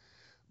lifetime.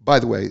 By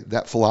the way,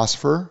 that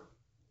philosopher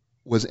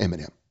was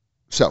Eminem.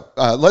 So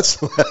let's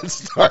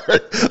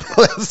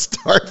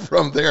start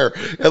from there,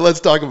 and let's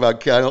talk about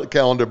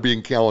calendar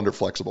being calendar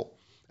flexible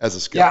as a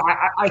skill. Yeah,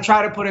 I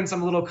try to put in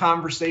some little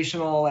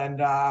conversational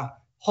and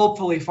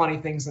hopefully funny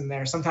things in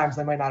there. Sometimes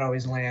they might not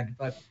always land,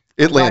 but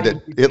it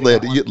landed. It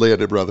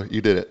landed, brother.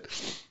 You did it.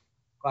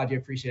 Glad you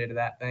appreciated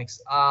that. Thanks.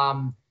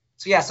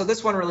 So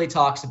this one really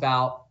talks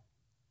about,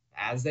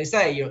 as they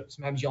say,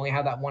 sometimes you only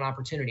have that one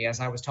opportunity. As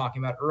I was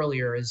talking about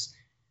earlier, is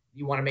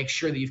you want to make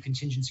sure that you've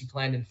contingency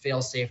planned and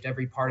fail-safed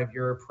every part of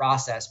your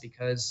process,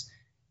 because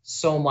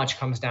so much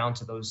comes down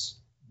to those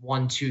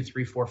 1, 2,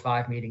 3, 4,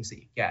 5 meetings that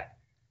you get.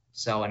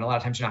 So, and a lot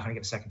of times you're not going to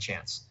get a second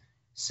chance.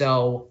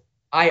 So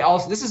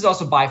this is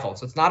also bifold.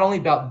 So it's not only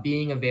about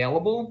being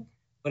available,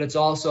 but it's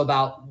also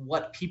about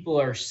what people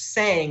are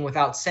saying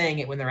without saying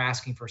it when they're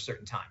asking for a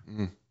certain time.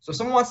 Mm-hmm. So if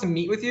someone wants to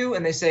meet with you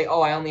and they say,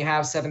 oh, I only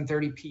have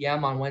 7:30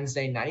 p.m. on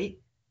Wednesday night,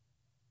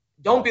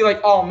 don't be like,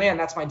 oh man,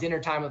 that's my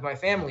dinner time with my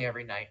family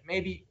every night.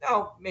 Maybe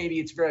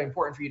it's very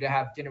important for you to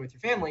have dinner with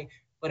your family,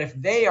 but if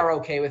they are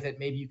okay with it,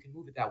 maybe you can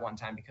move it that one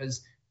time,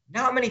 because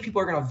not many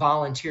people are going to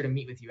volunteer to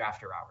meet with you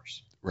after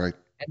hours. Right.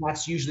 And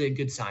that's usually a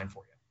good sign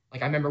for you.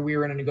 Like I remember we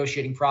were in a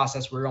negotiating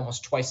process. We were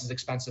almost twice as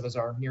expensive as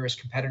our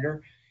nearest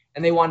competitor,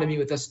 and they wanted to meet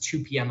with us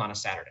 2 p.m. on a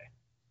Saturday.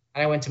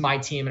 And I went to my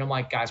team and I'm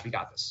like, guys, we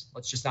got this.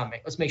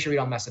 Let's make sure we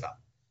don't mess it up.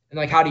 And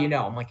they're like, how do you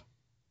know? I'm like,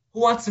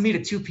 who wants to meet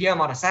at 2 p.m.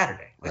 on a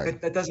Saturday? Like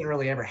right. that doesn't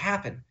really ever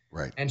happen.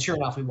 Right. And sure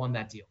enough, we won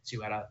that deal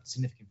too at a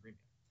significant premium.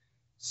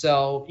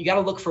 So you got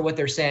to look for what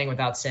they're saying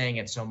without saying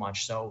it so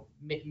much. So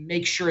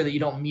make sure that you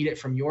don't meet it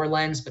from your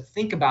lens, but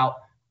think about,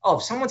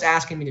 if someone's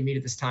asking me to meet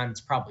at this time,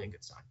 it's probably a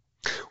good sign.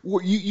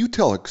 Well, you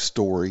tell a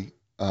story.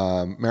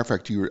 Matter of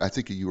fact, I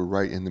think you were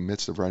right in the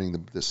midst of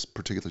writing this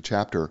particular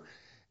chapter.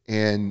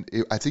 And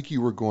I think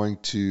you were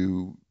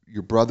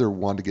your brother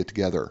wanted to get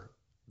together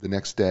the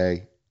next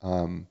day.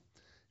 It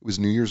was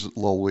New Year's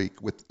lull week,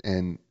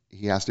 and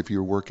he asked if you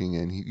were working,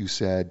 and you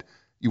said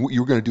you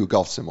were going to do a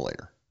golf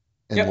simulator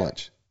and yep.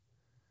 lunch.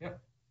 Yep.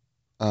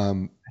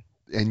 And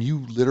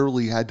you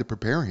literally had to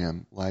prepare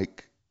him,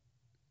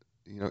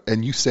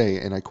 and you say,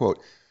 and I quote,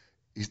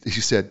 you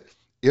said,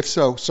 if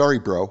so, sorry,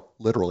 bro,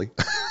 literally.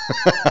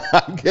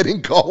 I'm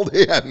getting called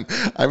in.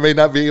 I may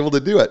not be able to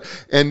do it.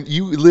 And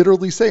you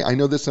literally say, I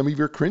know that some of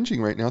you are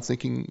cringing right now,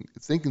 thinking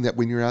that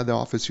when you're out of the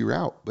office, you're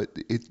out. But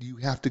you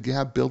have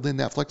to build in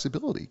that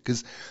flexibility,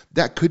 because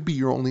that could be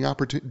your only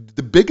opportunity,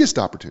 the biggest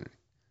opportunity.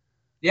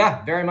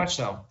 Yeah, very much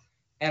so.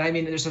 And I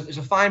mean, there's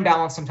a fine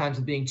balance sometimes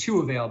with being too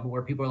available,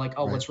 where people are like,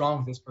 oh, right. What's wrong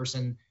with this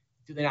person?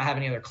 Do they not have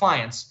any other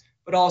clients?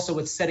 But also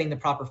with setting the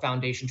proper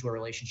foundation to a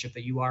relationship,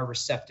 that you are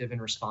receptive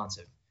and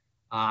responsive.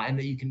 And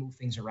that you can move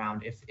things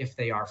around if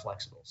they are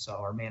flexible,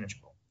 or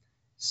manageable.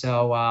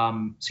 So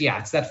yeah,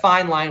 it's that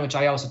fine line, which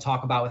I also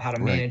talk about with how to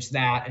manage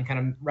that, and kind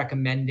of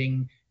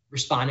recommending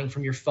responding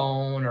from your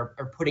phone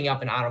or putting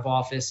up an out of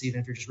office, even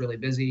if you're just really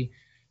busy.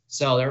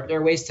 So there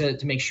are ways to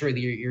make sure that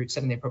you're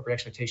setting the appropriate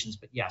expectations.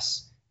 But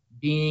yes,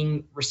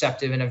 being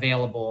receptive and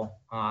available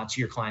to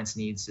your client's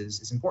needs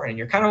is important. And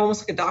you're kind of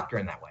almost like a doctor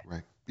in that way.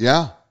 Right.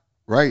 Yeah.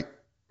 Right.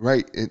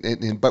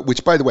 But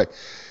which, by the way,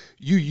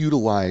 you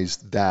utilize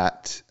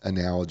that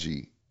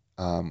analogy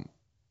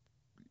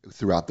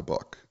throughout the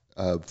book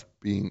of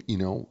being,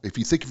 if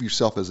you think of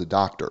yourself as a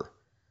doctor,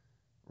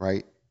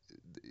 right,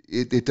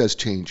 it does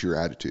change your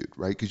attitude,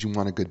 right? Because you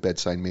want a good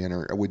bedside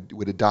manner.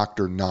 Would a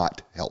doctor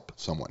not help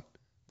someone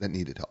that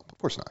needed help? Of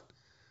course not.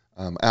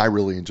 I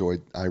really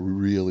enjoyed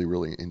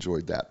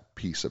that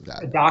piece of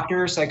that. A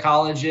doctor,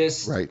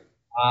 psychologist, right?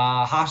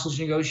 Hostage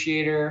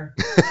negotiator.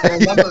 I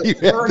forgot you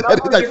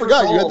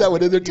had that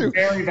one in there too.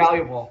 Very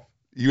valuable.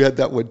 You had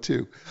that one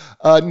too.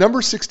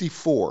 Number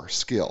 64,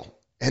 skill.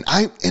 And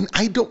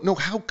I don't know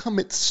how come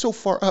it's so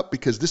far up,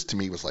 because this to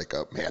me was like,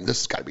 oh man,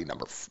 this has got to be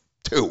number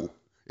 2,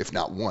 if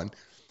not 1,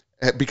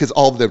 because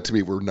all of them to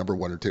me were number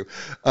 1 or 2.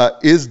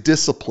 Is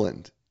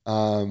disciplined.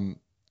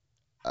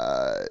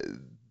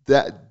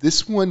 That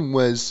this one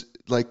was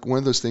like one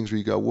of those things where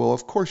you go, well,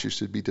 of course you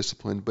should be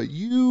disciplined, but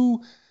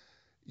you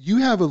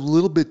have a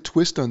little bit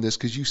twist on this,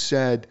 because you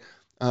said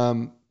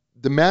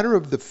the matter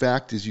of the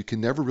fact is you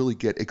can never really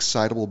get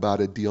excitable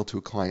about a deal to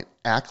a client.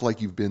 Act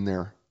like you've been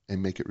there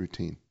and make it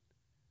routine.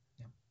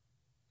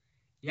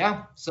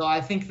 Yeah. So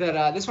I think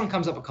that this one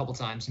comes up a couple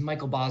times. And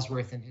Michael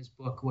Bosworth, in his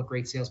book, What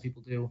Great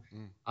Salespeople Do,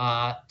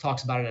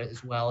 talks about it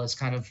as well, as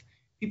kind of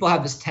people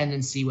have this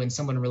tendency when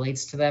someone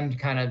relates to them to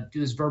kind of do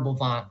this verbal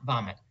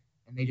vomit.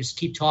 And they just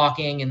keep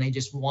talking, and they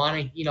just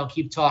want to,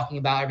 keep talking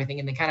about everything.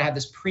 And they kind of have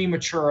this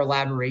premature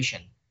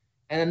elaboration.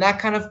 And then that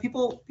kind of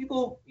people,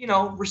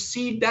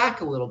 recede back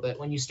a little bit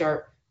when you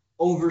start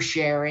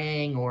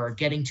oversharing or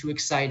getting too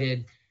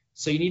excited.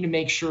 So you need to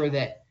make sure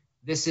that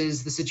this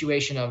is the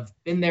situation of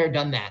been there,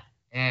 done that.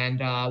 And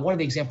one of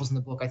the examples in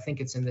the book, I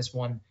think it's in this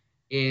one,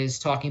 is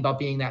talking about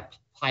being that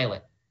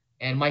pilot.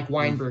 And Mike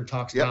Weinberg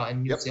talks about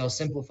in New Sales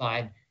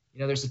Simplified,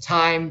 there's a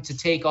time to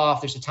take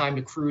off, there's a time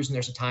to cruise, and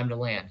there's a time to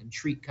land, and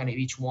treat kind of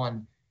each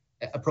one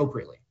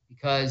appropriately.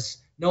 Because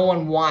no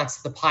one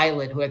wants the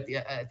pilot who at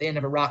the end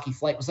of a rocky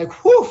flight was like,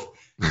 whew,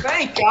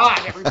 thank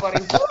God, everybody.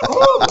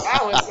 Woo-hoo,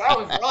 that was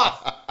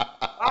rough.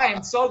 I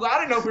am so glad. I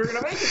didn't know if we were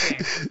going to make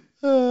it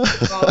there.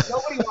 So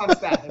nobody wants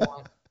that. They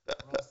want,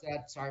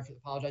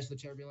 apologize for the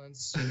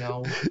turbulence. We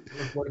look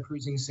forward to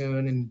cruising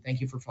soon, and thank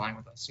you for flying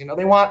with us.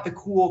 They want the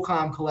cool,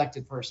 calm,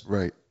 collected person.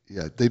 Right.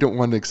 Yeah. They don't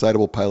want an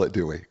excitable pilot,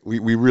 do we?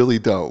 We really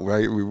don't,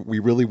 right? We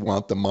really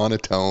want the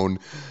monotone,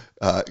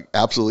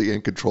 absolutely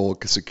in control,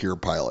 secure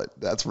pilot.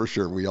 That's for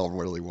sure. We all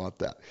really want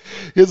that.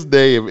 His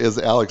name is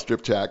Alex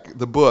Dripchak.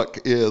 The book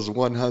is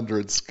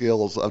 100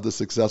 Skills of the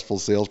Successful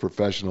Sales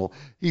Professional.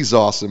 He's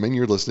awesome, and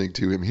you're listening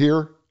to him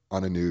here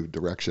on A New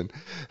Direction.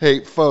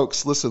 Hey,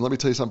 folks, listen, let me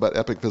tell you something about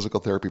Epic Physical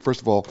Therapy.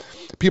 First of all,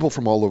 people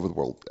from all over the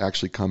world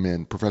actually come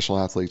in. Professional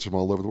athletes from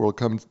all over the world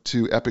come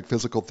to Epic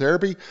Physical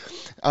Therapy.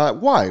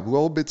 Why?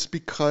 Well, it's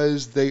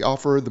because they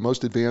offer the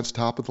most advanced,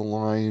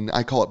 top-of-the-line,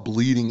 I call it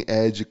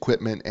bleeding-edge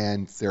equipment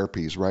and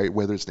therapies, right?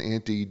 Whether it's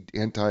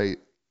the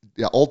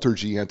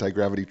Alter-G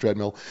anti-gravity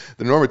treadmill,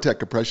 the Normatec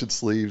compression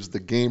sleeves, the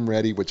Game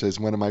Ready, which is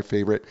one of my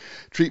favorite,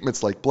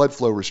 treatments like blood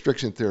flow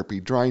restriction therapy,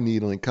 dry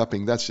needling,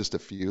 cupping, that's just a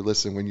few.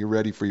 Listen, when you're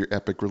ready for your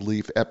epic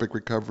relief, epic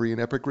recovery, and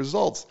epic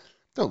results,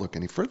 don't look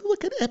any further.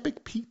 Look at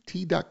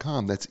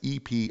epicpt.com. That's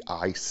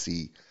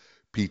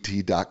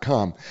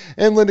EPICpt.com.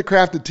 And Linda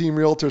Kraft and Team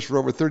Realtors, for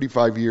over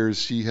 35 years,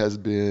 she has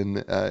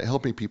been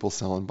helping people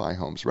sell and buy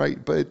homes, right?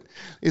 But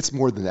it's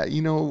more than that.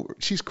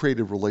 She's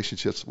created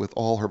relationships with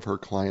all of her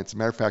clients. As a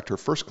matter of fact, her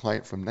first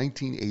client from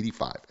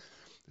 1985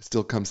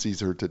 still comes sees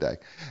her today.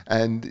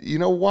 And you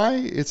know why?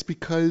 It's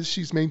because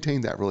she's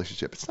maintained that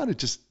relationship. It's not a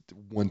just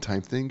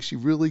one-time thing. She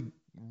really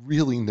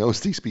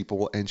knows these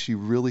people, and she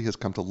really has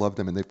come to love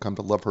them, and they've come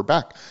to love her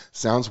back.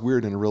 Sounds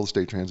weird in a real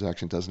estate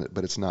transaction, doesn't it?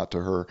 But it's not to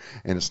her,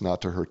 and it's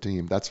not to her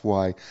team. That's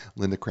why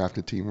Linda Kraft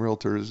and Team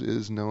Realtors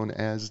is known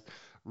as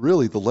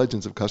really the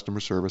legends of customer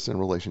service and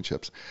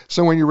relationships.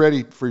 So when you're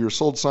ready for your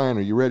sold sign,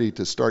 or you're ready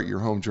to start your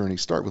home journey,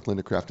 start with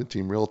Linda Kraft and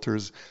Team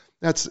Realtors.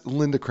 That's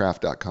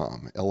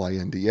lindacraft.com,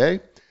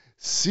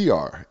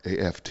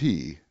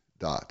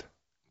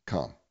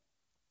 LINDACRAFT.com.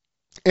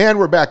 And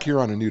we're back here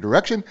on A New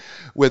Direction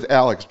with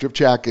Alex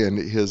Dripchak and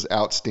his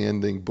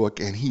outstanding book.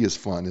 And he is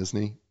fun, isn't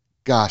he?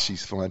 Gosh,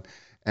 he's fun.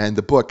 And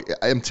the book,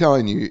 I'm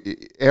telling you,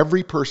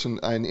 every person,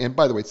 and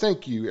by the way,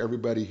 thank you,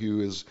 everybody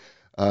who is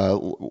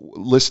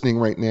listening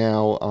right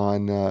now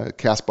on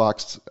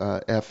CastBox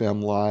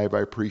FM Live.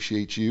 I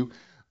appreciate you.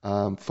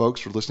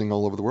 Folks for listening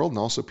all over the world, and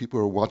also people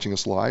who are watching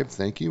us live,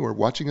 thank you, or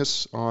watching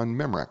us on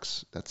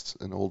Memorex. That's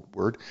an old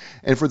word.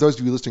 And for those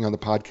of you listening on the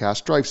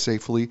podcast, drive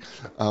safely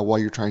while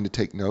you're trying to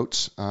take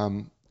notes.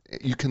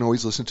 You can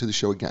always listen to the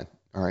show again,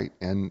 all right?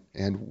 And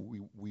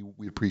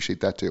we appreciate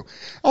that too.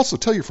 Also,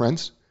 tell your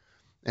friends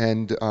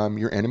and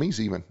your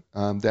enemies even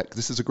that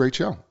this is a great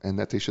show and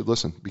that they should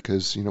listen,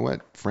 because you know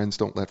what? Friends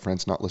don't let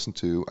friends not listen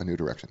to A New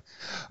Direction.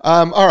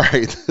 All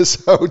right,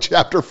 so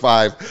chapter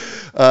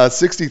 5,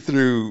 60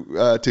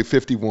 through to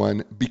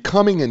 51,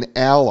 becoming an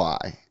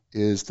ally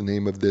is the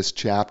name of this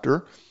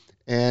chapter.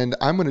 And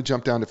I'm going to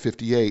jump down to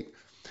 58.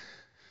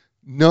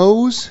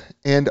 Knows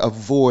and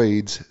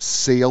avoids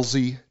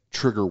salesy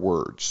trigger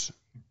words.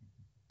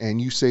 And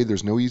you say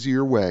there's no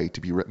easier way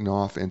to be written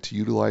off and to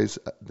utilize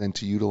than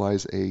to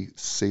utilize a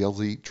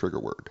salesy trigger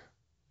word.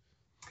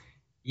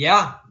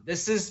 Yeah,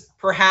 this is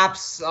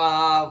perhaps when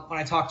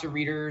I talk to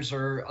readers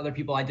or other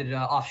people, I did an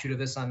offshoot of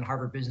this on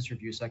Harvard Business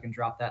Review, so I can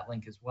drop that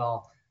link as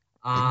well.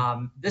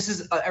 This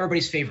is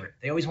everybody's favorite.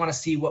 They always want to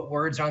see what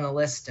words are on the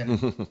list and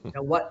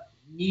what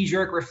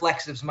knee-jerk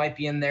reflexives might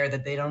be in there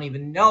that they don't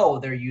even know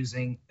they're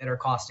using that are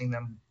costing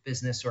them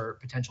business or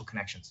potential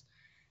connections.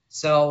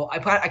 So I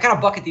kind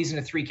of bucket these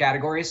into 3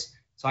 categories.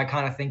 So I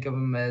kind of think of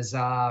them as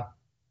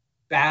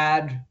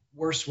bad,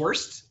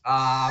 worst.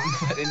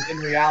 But in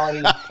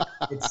reality,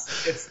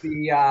 it's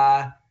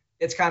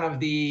kind of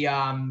the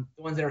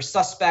ones that are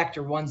suspect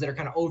or ones that are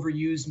kind of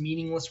overused,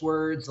 meaningless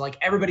words. Like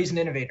everybody's an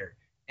innovator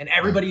and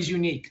everybody's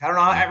unique. I don't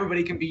know how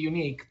everybody can be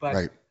unique,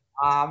 but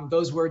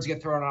those words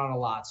get thrown out a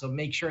lot. So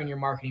make sure in your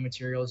marketing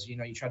materials, you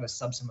try to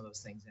sub some of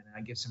those things in, and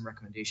I give some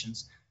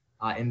recommendations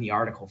in the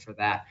article for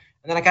that.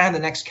 And then I kind of have the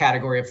next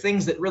category of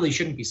things that really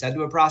shouldn't be said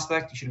to a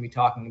prospect. You shouldn't be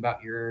talking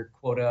about your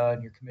quota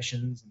and your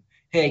commissions. And,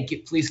 hey,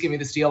 please give me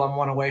this deal. I'm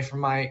one away from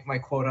my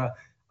quota.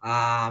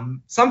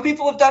 Some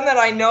people have done that,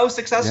 I know,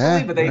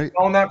 successfully, but they've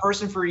known that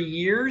person for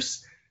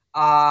years.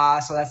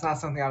 So that's not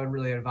something I would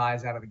really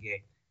advise out of the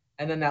gate.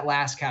 And then that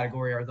last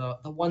category are the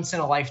once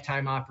in a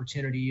lifetime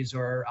opportunities,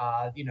 or,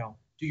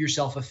 do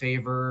yourself a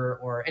favor,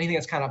 or anything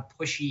that's kind of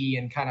pushy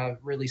and kind of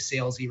really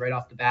salesy right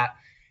off the bat.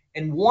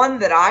 And one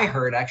that I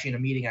heard actually in a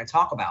meeting I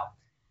talk about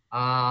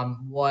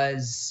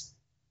was,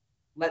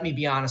 let me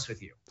be honest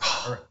with you,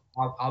 or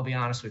I'll be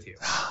honest with you.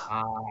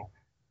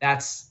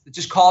 It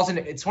just calls in.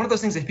 It's one of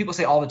those things that people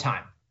say all the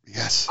time.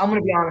 Yes. I'm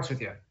going to be honest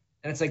with you.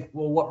 And it's like,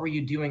 well, what were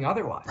you doing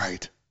otherwise?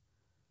 Right.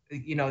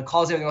 It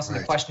calls everything else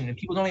into question, and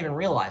people don't even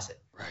realize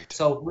it. Right.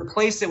 So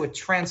replace it with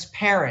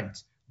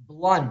transparent,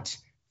 blunt,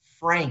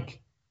 frank.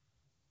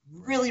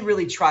 Really,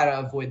 really try to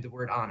avoid the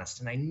word honest.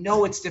 And I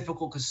know it's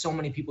difficult because so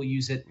many people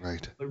use it.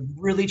 Right. But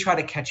really try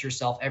to catch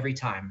yourself every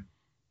time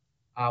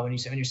when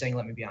you're saying,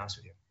 let me be honest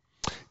with you.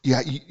 Yeah,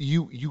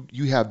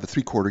 you have the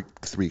three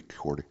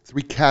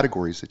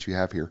categories that you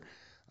have here.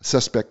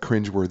 Suspect,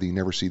 cringeworthy,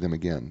 never see them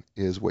again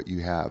is what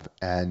you have.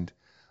 And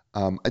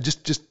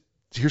just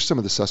here's some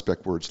of the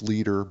suspect words: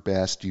 leader,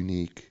 best,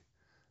 unique.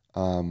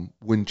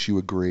 Wouldn't you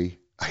agree?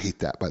 I hate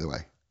that, by the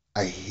way.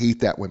 I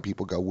hate that when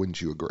people go, wouldn't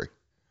you agree?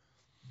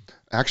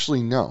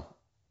 Actually, no.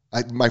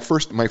 My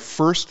first,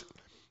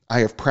 I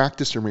have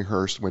practiced and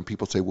rehearsed when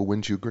people say, well,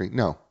 wouldn't you agree?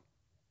 No.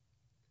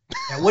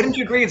 Yeah, wouldn't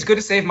you agree it's good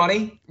to save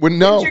money? Well,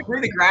 no. Wouldn't you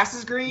agree the grass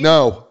is green?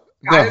 No.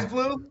 Sky is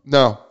blue?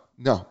 No,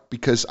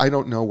 because I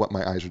don't know what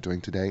my eyes are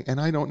doing today, and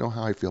I don't know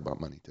how I feel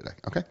about money today.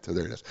 Okay, so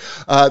there it is.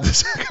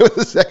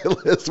 The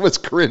second list was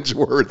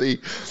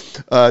cringeworthy.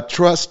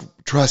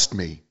 Trust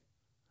me.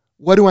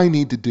 What do I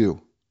need to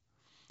do?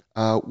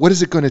 What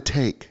is it going to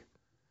take?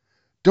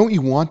 Don't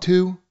you want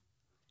to?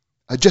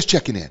 Just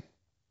checking in.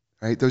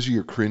 Right? Those are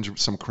your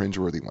some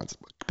cringeworthy ones.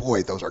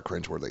 Boy, those are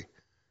cringeworthy.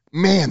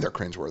 Man, they're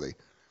cringeworthy.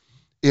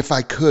 If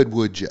I could,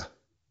 would you?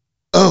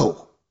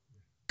 Oh,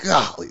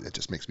 golly, that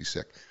just makes me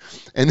sick.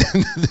 And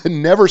then the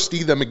never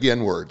see them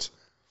again words,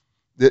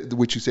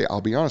 which you say,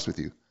 I'll be honest with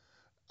you.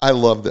 I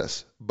love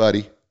this,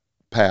 buddy,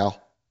 pal.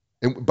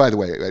 And by the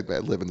way, I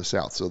live in the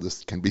South, so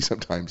this can be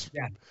sometimes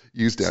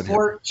used down here.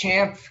 Sport,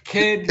 champ,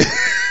 kid.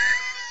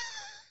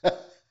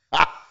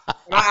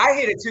 I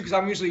hate it too because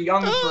I'm usually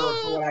young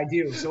for what I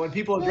do. So when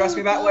people address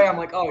me that way, I'm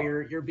like, oh,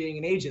 you're being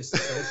an ageist. So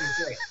this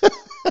is great.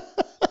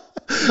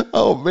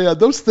 Oh man,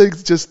 those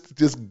things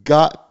just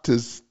got to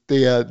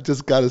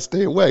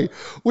stay away.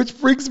 Which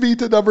brings me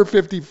to number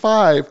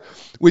 55,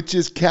 which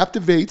is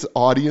captivates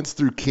audience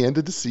through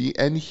candidacy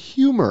and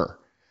humor.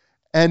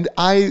 And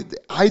I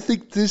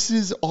think this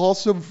is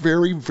also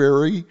very,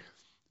 very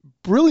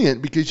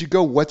brilliant because you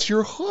go, what's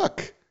your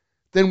hook?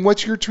 Then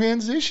what's your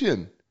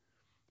transition?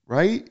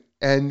 Right?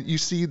 And you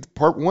see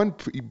part one,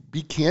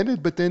 be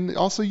candid, but then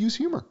also use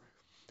humor.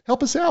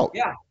 Help us out.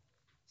 Yeah.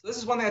 So this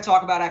is one thing I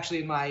talk about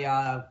actually in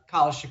my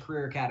college to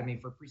career academy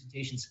for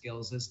presentation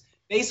skills is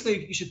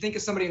basically you should think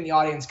of somebody in the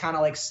audience kind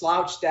of like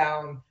slouched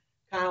down,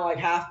 kind of like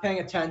half paying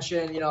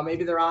attention,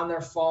 maybe they're on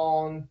their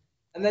phone.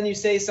 And then you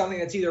say something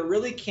that's either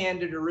really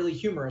candid or really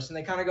humorous. And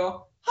they kind of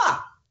go,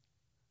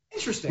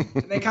 interesting.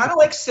 And they kind of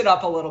like sit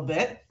up a little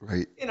bit,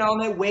 right?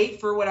 And they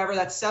wait for whatever,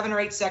 that 7 or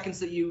 8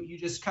 seconds that you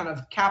just kind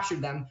of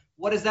captured them.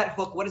 What is that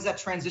hook? What is that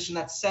transition,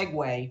 that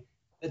segue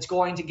that's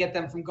going to get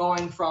them from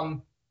going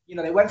from,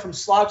 they went from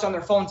slouch on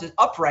their phone to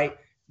upright.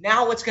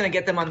 Now what's going to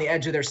get them on the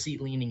edge of their seat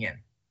leaning in?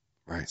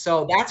 Right.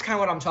 So that's kind of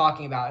what I'm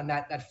talking about. And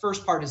that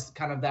first part is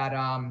kind of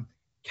that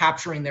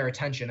capturing their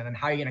attention, and then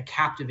how you're going to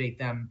captivate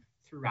them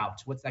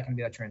throughout. What's that going to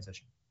be, that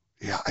transition?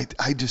 Yeah, I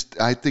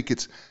think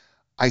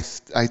I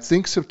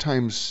think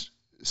sometimes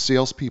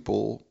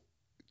salespeople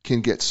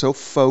can get so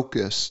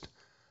focused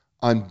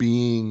on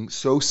being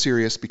so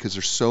serious because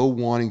they're so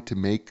wanting to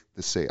make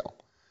the sale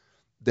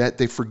that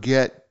they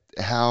forget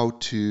how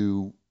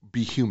to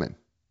be human.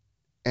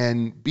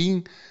 And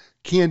being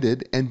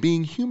candid and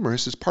being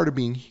humorous is part of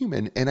being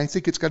human. And I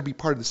think it's got to be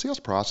part of the sales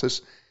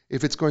process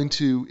if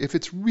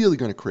it's really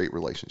going to create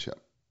relationship.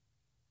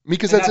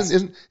 Because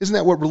isn't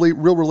that what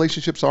real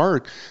relationships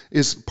are?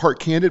 Is part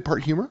candid,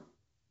 part humor?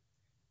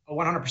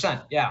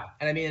 100%. Yeah.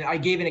 And I mean, I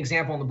gave an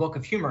example in the book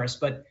of humorous,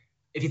 but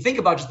if you think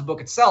about just the book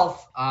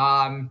itself,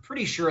 I'm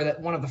pretty sure that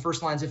one of the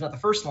first lines, if not the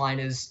first line,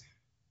 is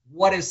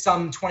what is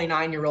some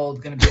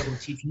 29-year-old going to be able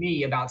to teach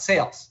me about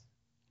sales?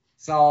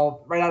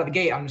 So right out of the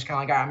gate, I'm just kind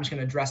of like, all right, I'm just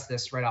going to address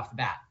this right off the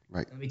bat.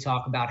 Right. Let me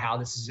talk about how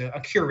this is a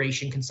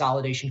curation,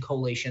 consolidation,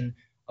 collation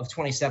of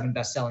 27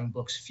 best-selling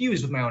books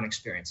fused with my own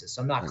experiences.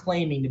 So I'm not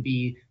claiming to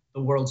be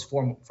the world's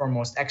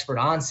foremost expert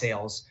on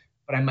sales,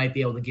 but I might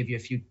be able to give you a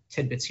few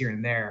tidbits here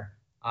and there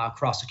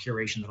across a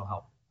curation that'll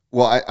help.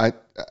 Well,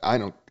 I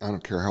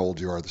don't care how old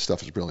you are. The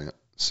stuff is brilliant.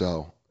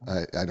 So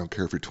I don't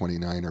care if you're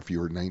 29 or if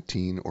you're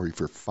 19 or if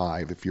you're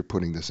 5. If you're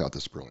putting this out,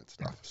 this is brilliant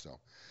stuff. So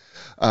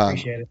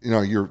appreciate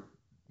it.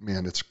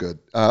 Man, it's good.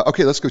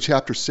 Okay, let's go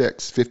chapter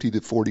 6, 50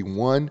 to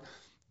 41.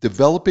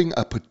 Developing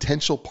a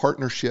potential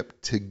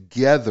partnership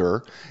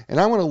together. And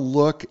I want to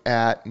look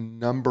at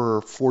number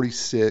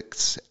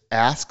 46,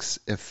 asks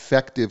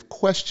effective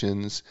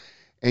questions.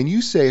 And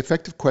you say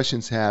effective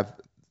questions have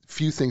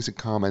few things in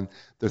common.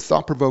 They're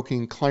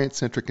thought-provoking,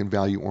 client-centric, and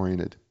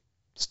value-oriented.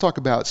 Let's talk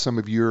about some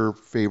of your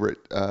favorite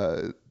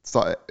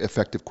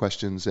effective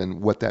questions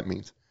and what that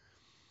means.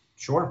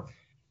 Sure.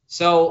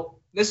 So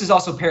this is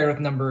also paired with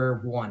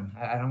number 1.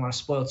 I don't want to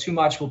spoil too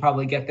much. We'll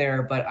probably get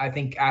there, but I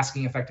think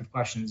asking effective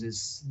questions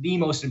is the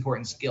most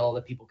important skill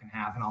that people can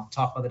have. And I'll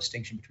talk about the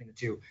distinction between the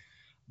two.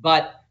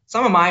 But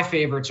some of my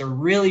favorites are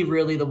really,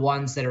 really the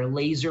ones that are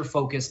laser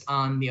focused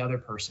on the other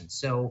person.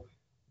 So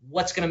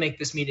what's going to make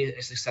this meeting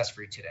a success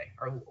for you today?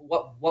 Or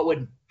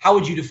how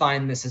would you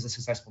define this as a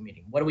successful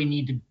meeting? What do we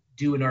need to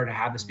do in order to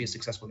have this be a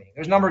successful meeting?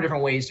 There's a number of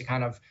different ways to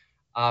kind of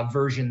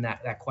version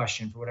that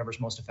question for whatever's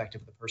most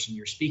effective for the person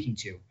you're speaking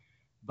to.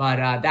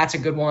 But that's a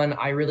good one.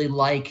 I really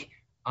like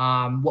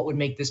what would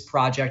make this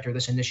project or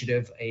this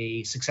initiative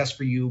a success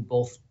for you,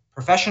 both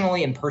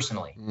professionally and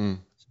personally.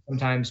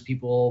 Sometimes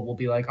people will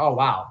be like, oh,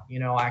 wow,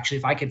 actually,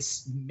 if I could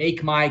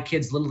make my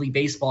kids' Little League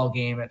baseball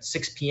game at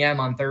 6 p.m.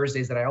 on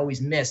Thursdays that I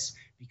always miss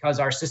because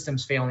our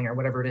system's failing or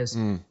whatever it is,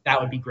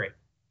 that would be great.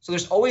 So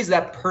there's always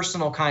that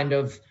personal kind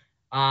of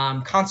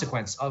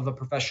consequence of a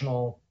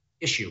professional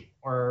issue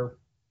or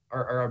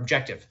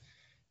objective.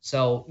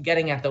 So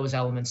getting at those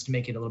elements to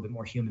make it a little bit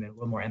more human and a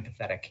little more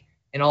empathetic,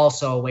 and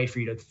also a way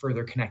for you to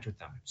further connect with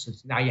them. So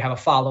now you have a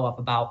follow-up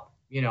about,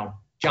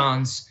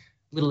 John's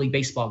Little League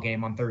baseball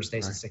game on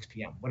Thursdays at 6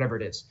 p.m., whatever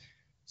it is.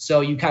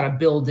 So you kind of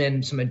build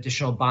in some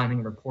additional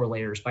bonding rapport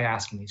layers by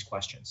asking these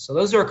questions. So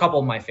those are a couple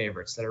of my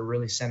favorites that are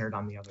really centered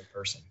on the other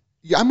person.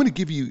 Yeah, I'm going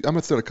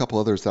to throw a couple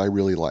others that I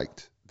really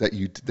liked that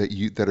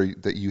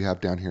you have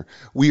down here.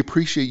 We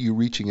appreciate you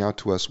reaching out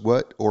to us.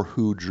 What or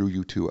who drew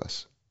you to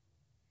us?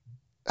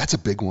 That's a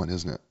big one,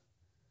 isn't it?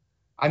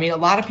 I mean, a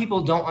lot of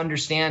people don't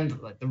understand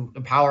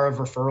the power of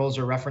referrals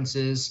or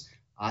references,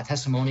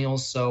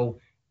 testimonials. So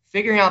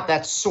figuring out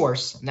that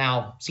source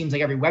now seems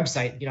like every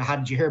website, how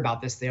did you hear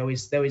about this? They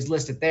always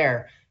list it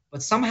there.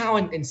 But somehow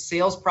in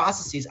sales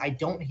processes, I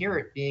don't hear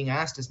it being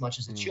asked as much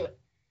as it should.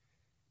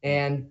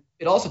 And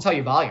it also tell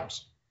you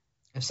volumes.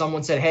 If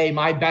someone said, hey,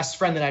 my best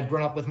friend that I've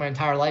grown up with my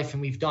entire life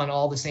and we've done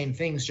all the same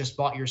things, just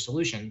bought your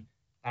solution,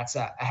 that's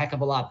a heck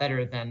of a lot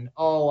better than,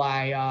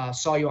 I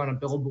saw you on a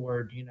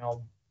billboard,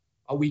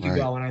 a week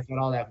ago, and I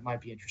thought, that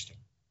might be interesting.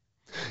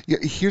 Yeah,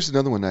 here's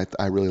another one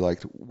I really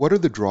liked. What are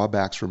the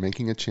drawbacks for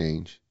making a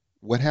change?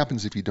 What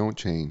happens if you don't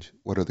change?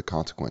 What are the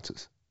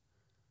consequences?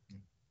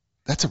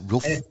 That's a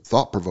real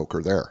thought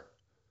provoker there.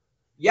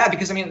 Yeah,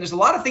 because there's a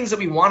lot of things that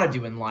we want to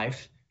do in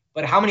life,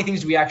 but how many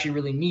things do we actually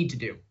really need to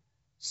do?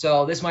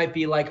 So this might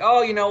be like,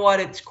 oh, you know what?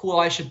 It's cool.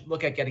 I should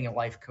look at getting a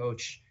life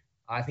coach.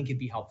 I think it'd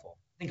be helpful.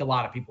 I think a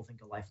lot of people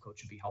think a life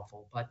coach would be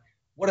helpful, but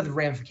what are the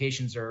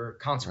ramifications or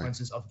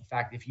consequences of the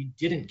fact if you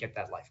didn't get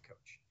that life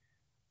coach?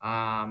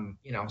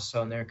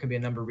 So there could be a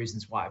number of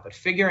reasons why, but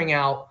figuring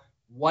out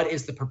what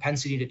is the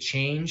propensity to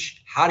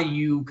change, how do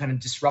you kind of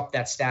disrupt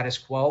that status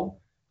quo?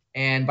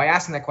 And by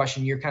asking that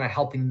question, you're kind of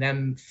helping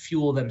them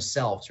fuel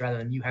themselves rather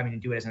than you having to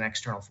do it as an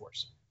external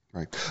force.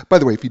 Right. By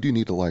the way, if you do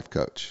need a life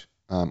coach,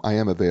 I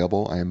am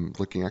available. I am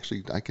looking,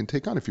 I can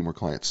take on a few more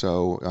clients.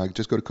 So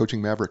just go to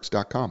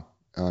coachingmavericks.com.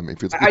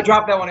 I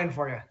dropped that one in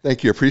for you.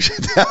 Thank you. Appreciate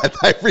that.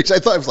 I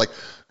thought I was like,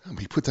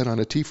 he put that on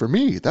a T for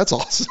me. That's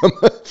awesome.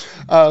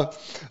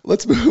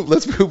 Let's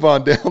move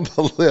on down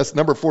the list.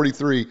 Number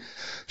 43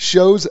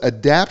 shows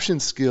adaptation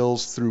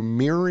skills through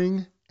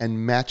mirroring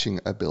and matching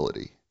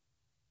ability.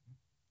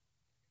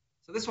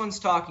 So this one's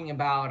talking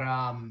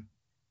about,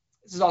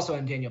 this is also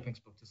in Daniel Pink's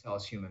book, To Sell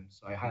as Human.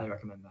 So I highly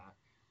recommend that.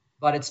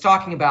 But it's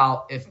talking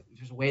about if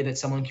there's a way that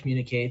someone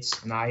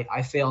communicates, and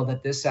I failed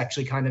at this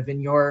actually kind of in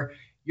your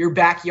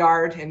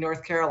backyard in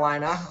North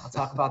Carolina. I'll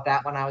talk about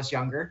that when I was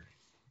younger.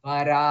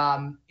 But,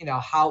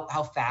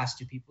 how fast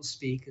do people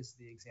speak is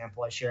the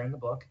example I share in the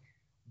book.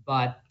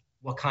 But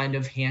what kind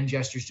of hand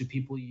gestures do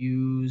people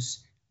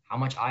use? how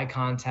much eye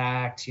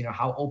contact,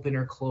 how open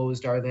or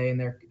closed are they in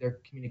their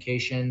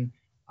communication.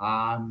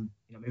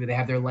 Maybe they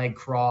have their leg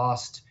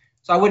crossed.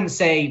 So I wouldn't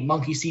say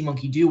monkey see,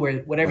 monkey do, where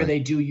whatever they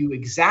do, you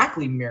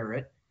exactly mirror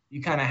it.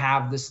 You kind of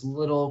have this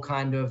little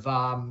kind of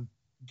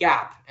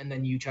gap, and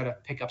then you try to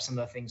pick up some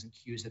of the things and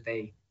cues that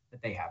they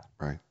have.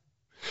 Right.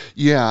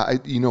 Yeah.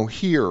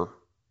 Here,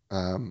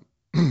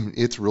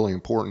 it's really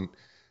important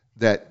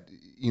that,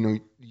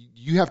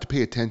 you have to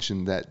pay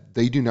attention that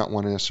they do not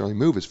want to necessarily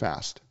move as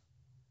fast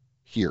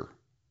here.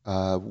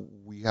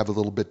 We have a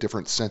little bit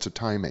different sense of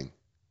timing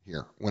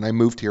here. When I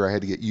moved here, I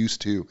had to get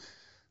used to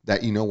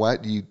that. You know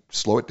what? You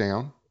slow it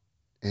down,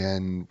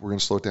 and we're going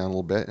to slow it down a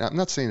little bit. I'm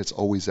not saying it's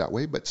always that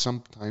way, but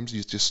sometimes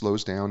it just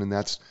slows down, and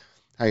that's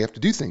how you have to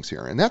do things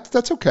here. And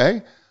that's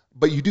okay,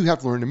 but you do have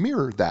to learn to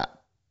mirror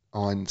that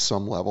on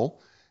some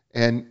level.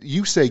 And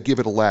you say give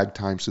it a lag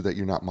time so that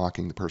you're not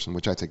mocking the person,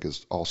 which I think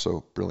is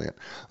also brilliant.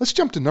 Let's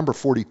jump to number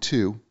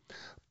 42.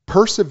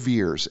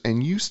 Perseveres.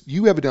 And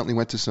you evidently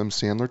went to some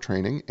Sandler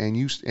training,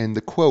 and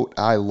the quote,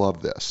 I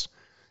love this,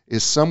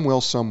 is some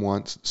will, some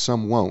won't,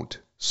 some won't,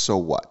 so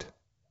what?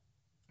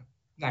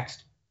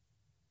 Next.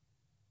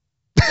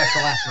 That's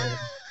the last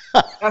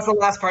part. That's the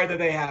last part that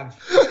they have.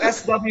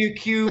 SW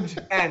cubed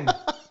N.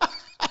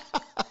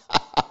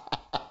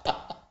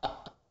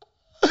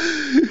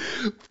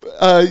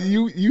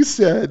 You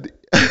said,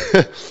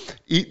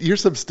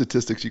 here's some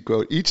statistics you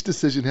quote. Each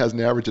decision has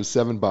an average of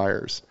 7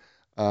 buyers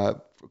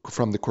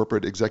from the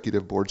corporate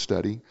executive board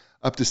study.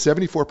 Up to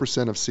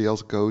 74% of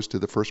sales goes to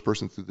the first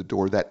person through the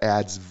door. That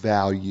adds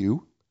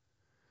value.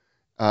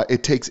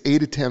 It takes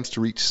 8 attempts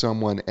to reach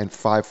someone and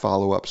 5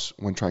 follow-ups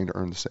when trying to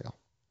earn the sale.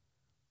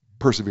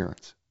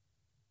 Perseverance.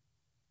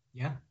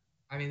 Yeah.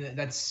 I mean,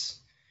 that's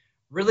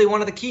really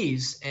one of the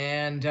keys.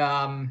 And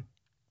I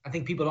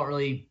think people don't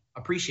really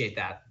appreciate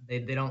that. They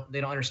don't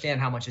understand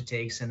how much it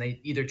takes, and they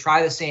either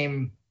try the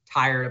same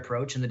tired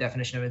approach, and the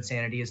definition of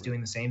insanity is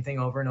doing the same thing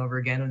over and over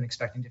again and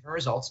expecting different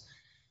results.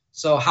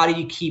 So how do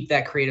you keep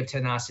that creative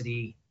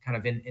tenacity kind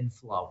of in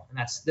flow? And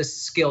this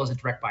skill is a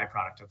direct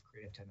byproduct of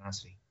creative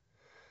tenacity.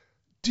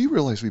 Do you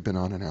realize we've been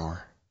on an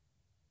hour?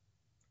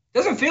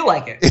 Doesn't feel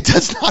like it. It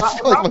does not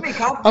feel like how many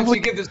compliments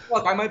you give this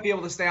book, I might be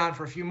able to stay on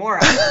for a few more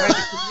hours. It might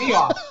just put me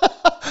off.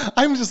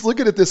 I'm just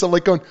looking at this. I'm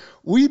like going,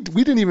 we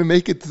didn't even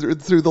make it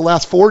through the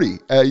last 40,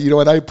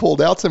 and I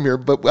pulled out some here,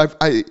 but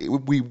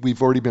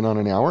we've already been on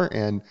an hour,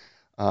 and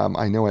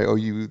I know I owe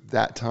you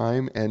that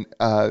time. And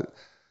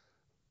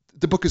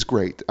the book is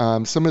great.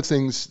 Some of the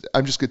things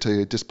I'm just going to tell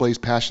you, it displays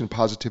passion and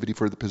positivity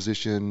for the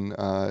position,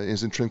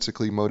 is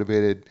intrinsically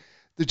motivated.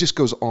 It just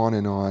goes on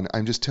and on.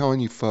 I'm just telling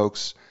you,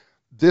 folks,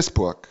 this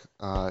book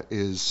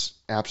is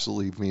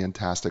absolutely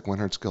fantastic.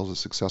 100 Skills of a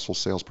Successful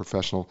Sales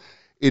Professional.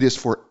 It is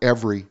for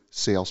every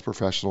sales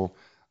professional.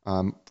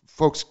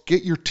 Folks,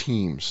 get your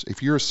teams.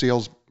 If you're a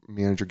sales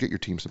manager, get your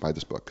teams to buy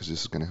this book, because this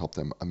is going to help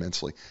them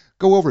immensely.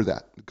 Go over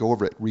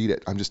it, read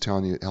it. I'm just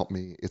telling you, it helped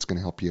me. It's going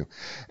to help you.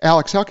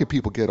 Alex, how can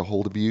people get a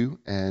hold of you,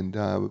 and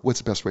what's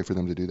the best way for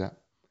them to do that?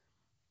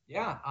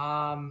 Yeah,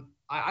 I'm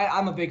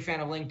a big fan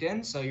of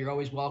LinkedIn, so you're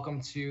always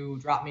welcome to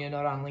drop me a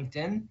note on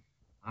LinkedIn.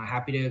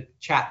 Happy to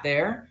chat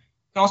there.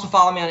 You can also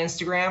follow me on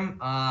Instagram.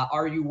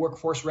 Are You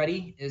Workforce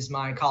Ready is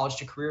my college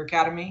to career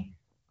academy.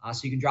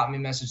 So you can drop me a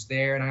message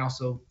there, and I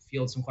also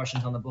field some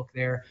questions on the book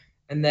there.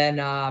 And then,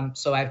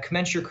 so I have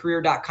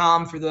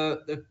commenceyourcareer.com for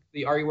the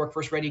Are You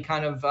Workforce Ready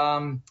kind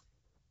of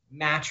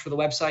match for the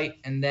website.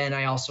 And then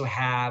I also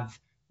have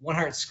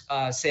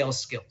 100 Sales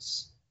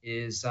Skills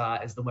is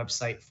the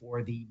website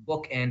for the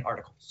book and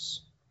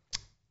articles.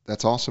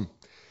 That's awesome.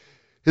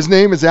 His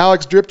name is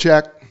Alex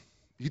Dripchak.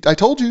 I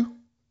told you.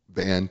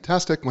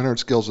 Fantastic. 100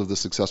 Skills of the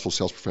Successful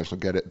Sales Professional.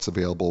 Get it. It's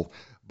available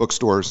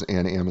bookstores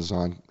and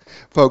Amazon.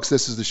 Folks,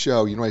 this is the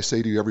show. You know what I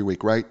say to you every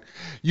week, right?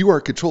 You are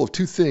in control of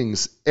 2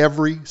 things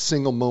every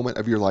single moment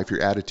of your life,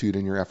 your attitude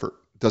and your effort.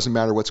 Doesn't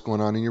matter what's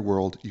going on in your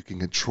world. You can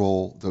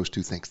control those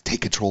 2 things. Take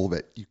control of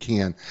it. You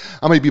can.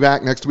 I'm going to be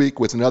back next week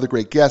with another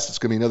great guest. It's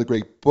going to be another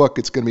great book.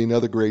 It's going to be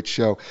another great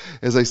show.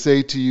 As I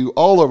say to you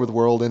all over the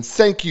world, and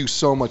thank you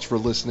so much for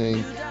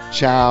listening.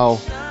 Ciao,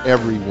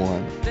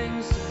 everyone.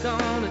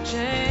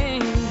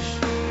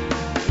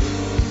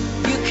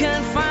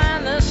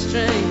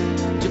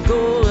 Strength to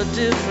go a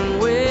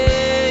different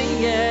way,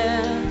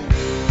 yeah.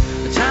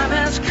 The time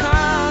has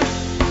come.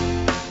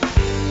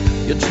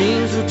 Your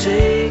dreams will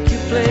take you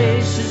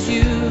places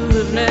you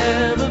have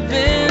never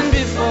been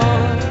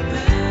before.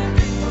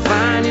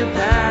 Find your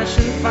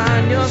passion,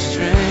 find your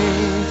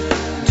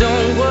strength.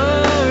 Don't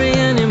worry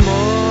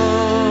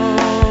anymore.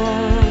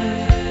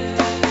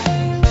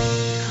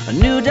 A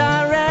new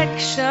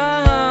direction.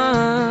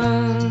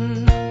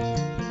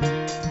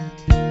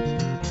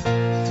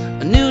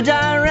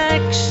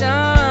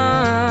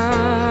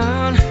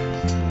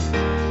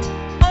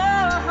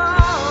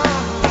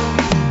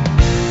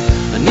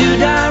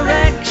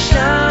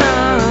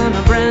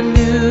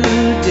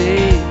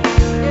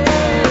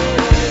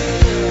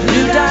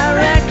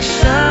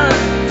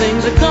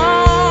 Things are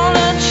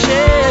gonna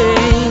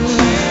change.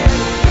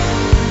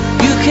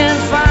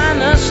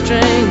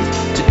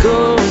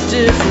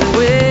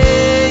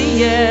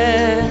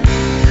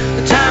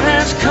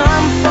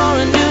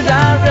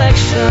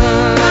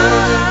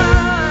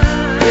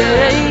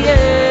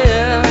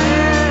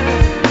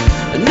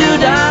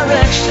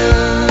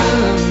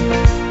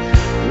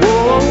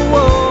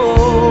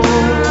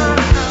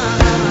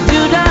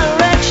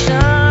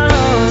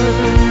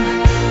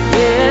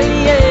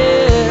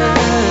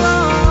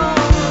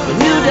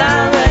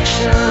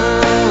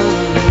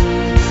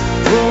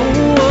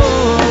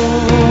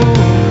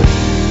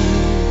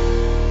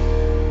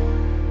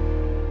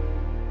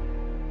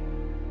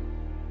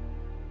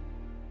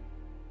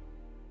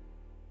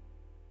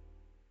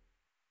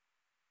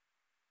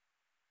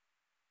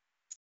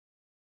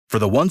 For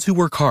the ones who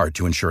work hard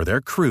to ensure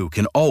their crew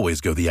can always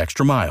go the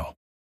extra mile,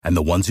 and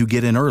the ones who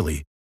get in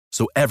early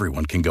so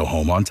everyone can go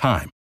home on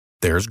time,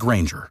 there's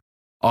Grainger,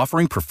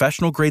 offering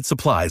professional-grade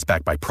supplies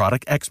backed by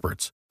product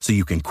experts so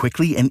you can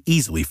quickly and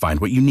easily find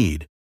what you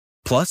need.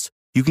 Plus,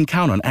 you can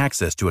count on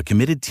access to a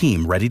committed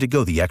team ready to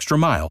go the extra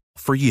mile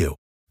for you.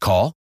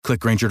 Call, click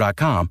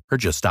Grainger.com, or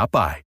just stop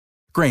by.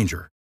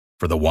 Grainger,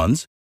 for the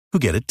ones who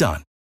get it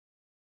done.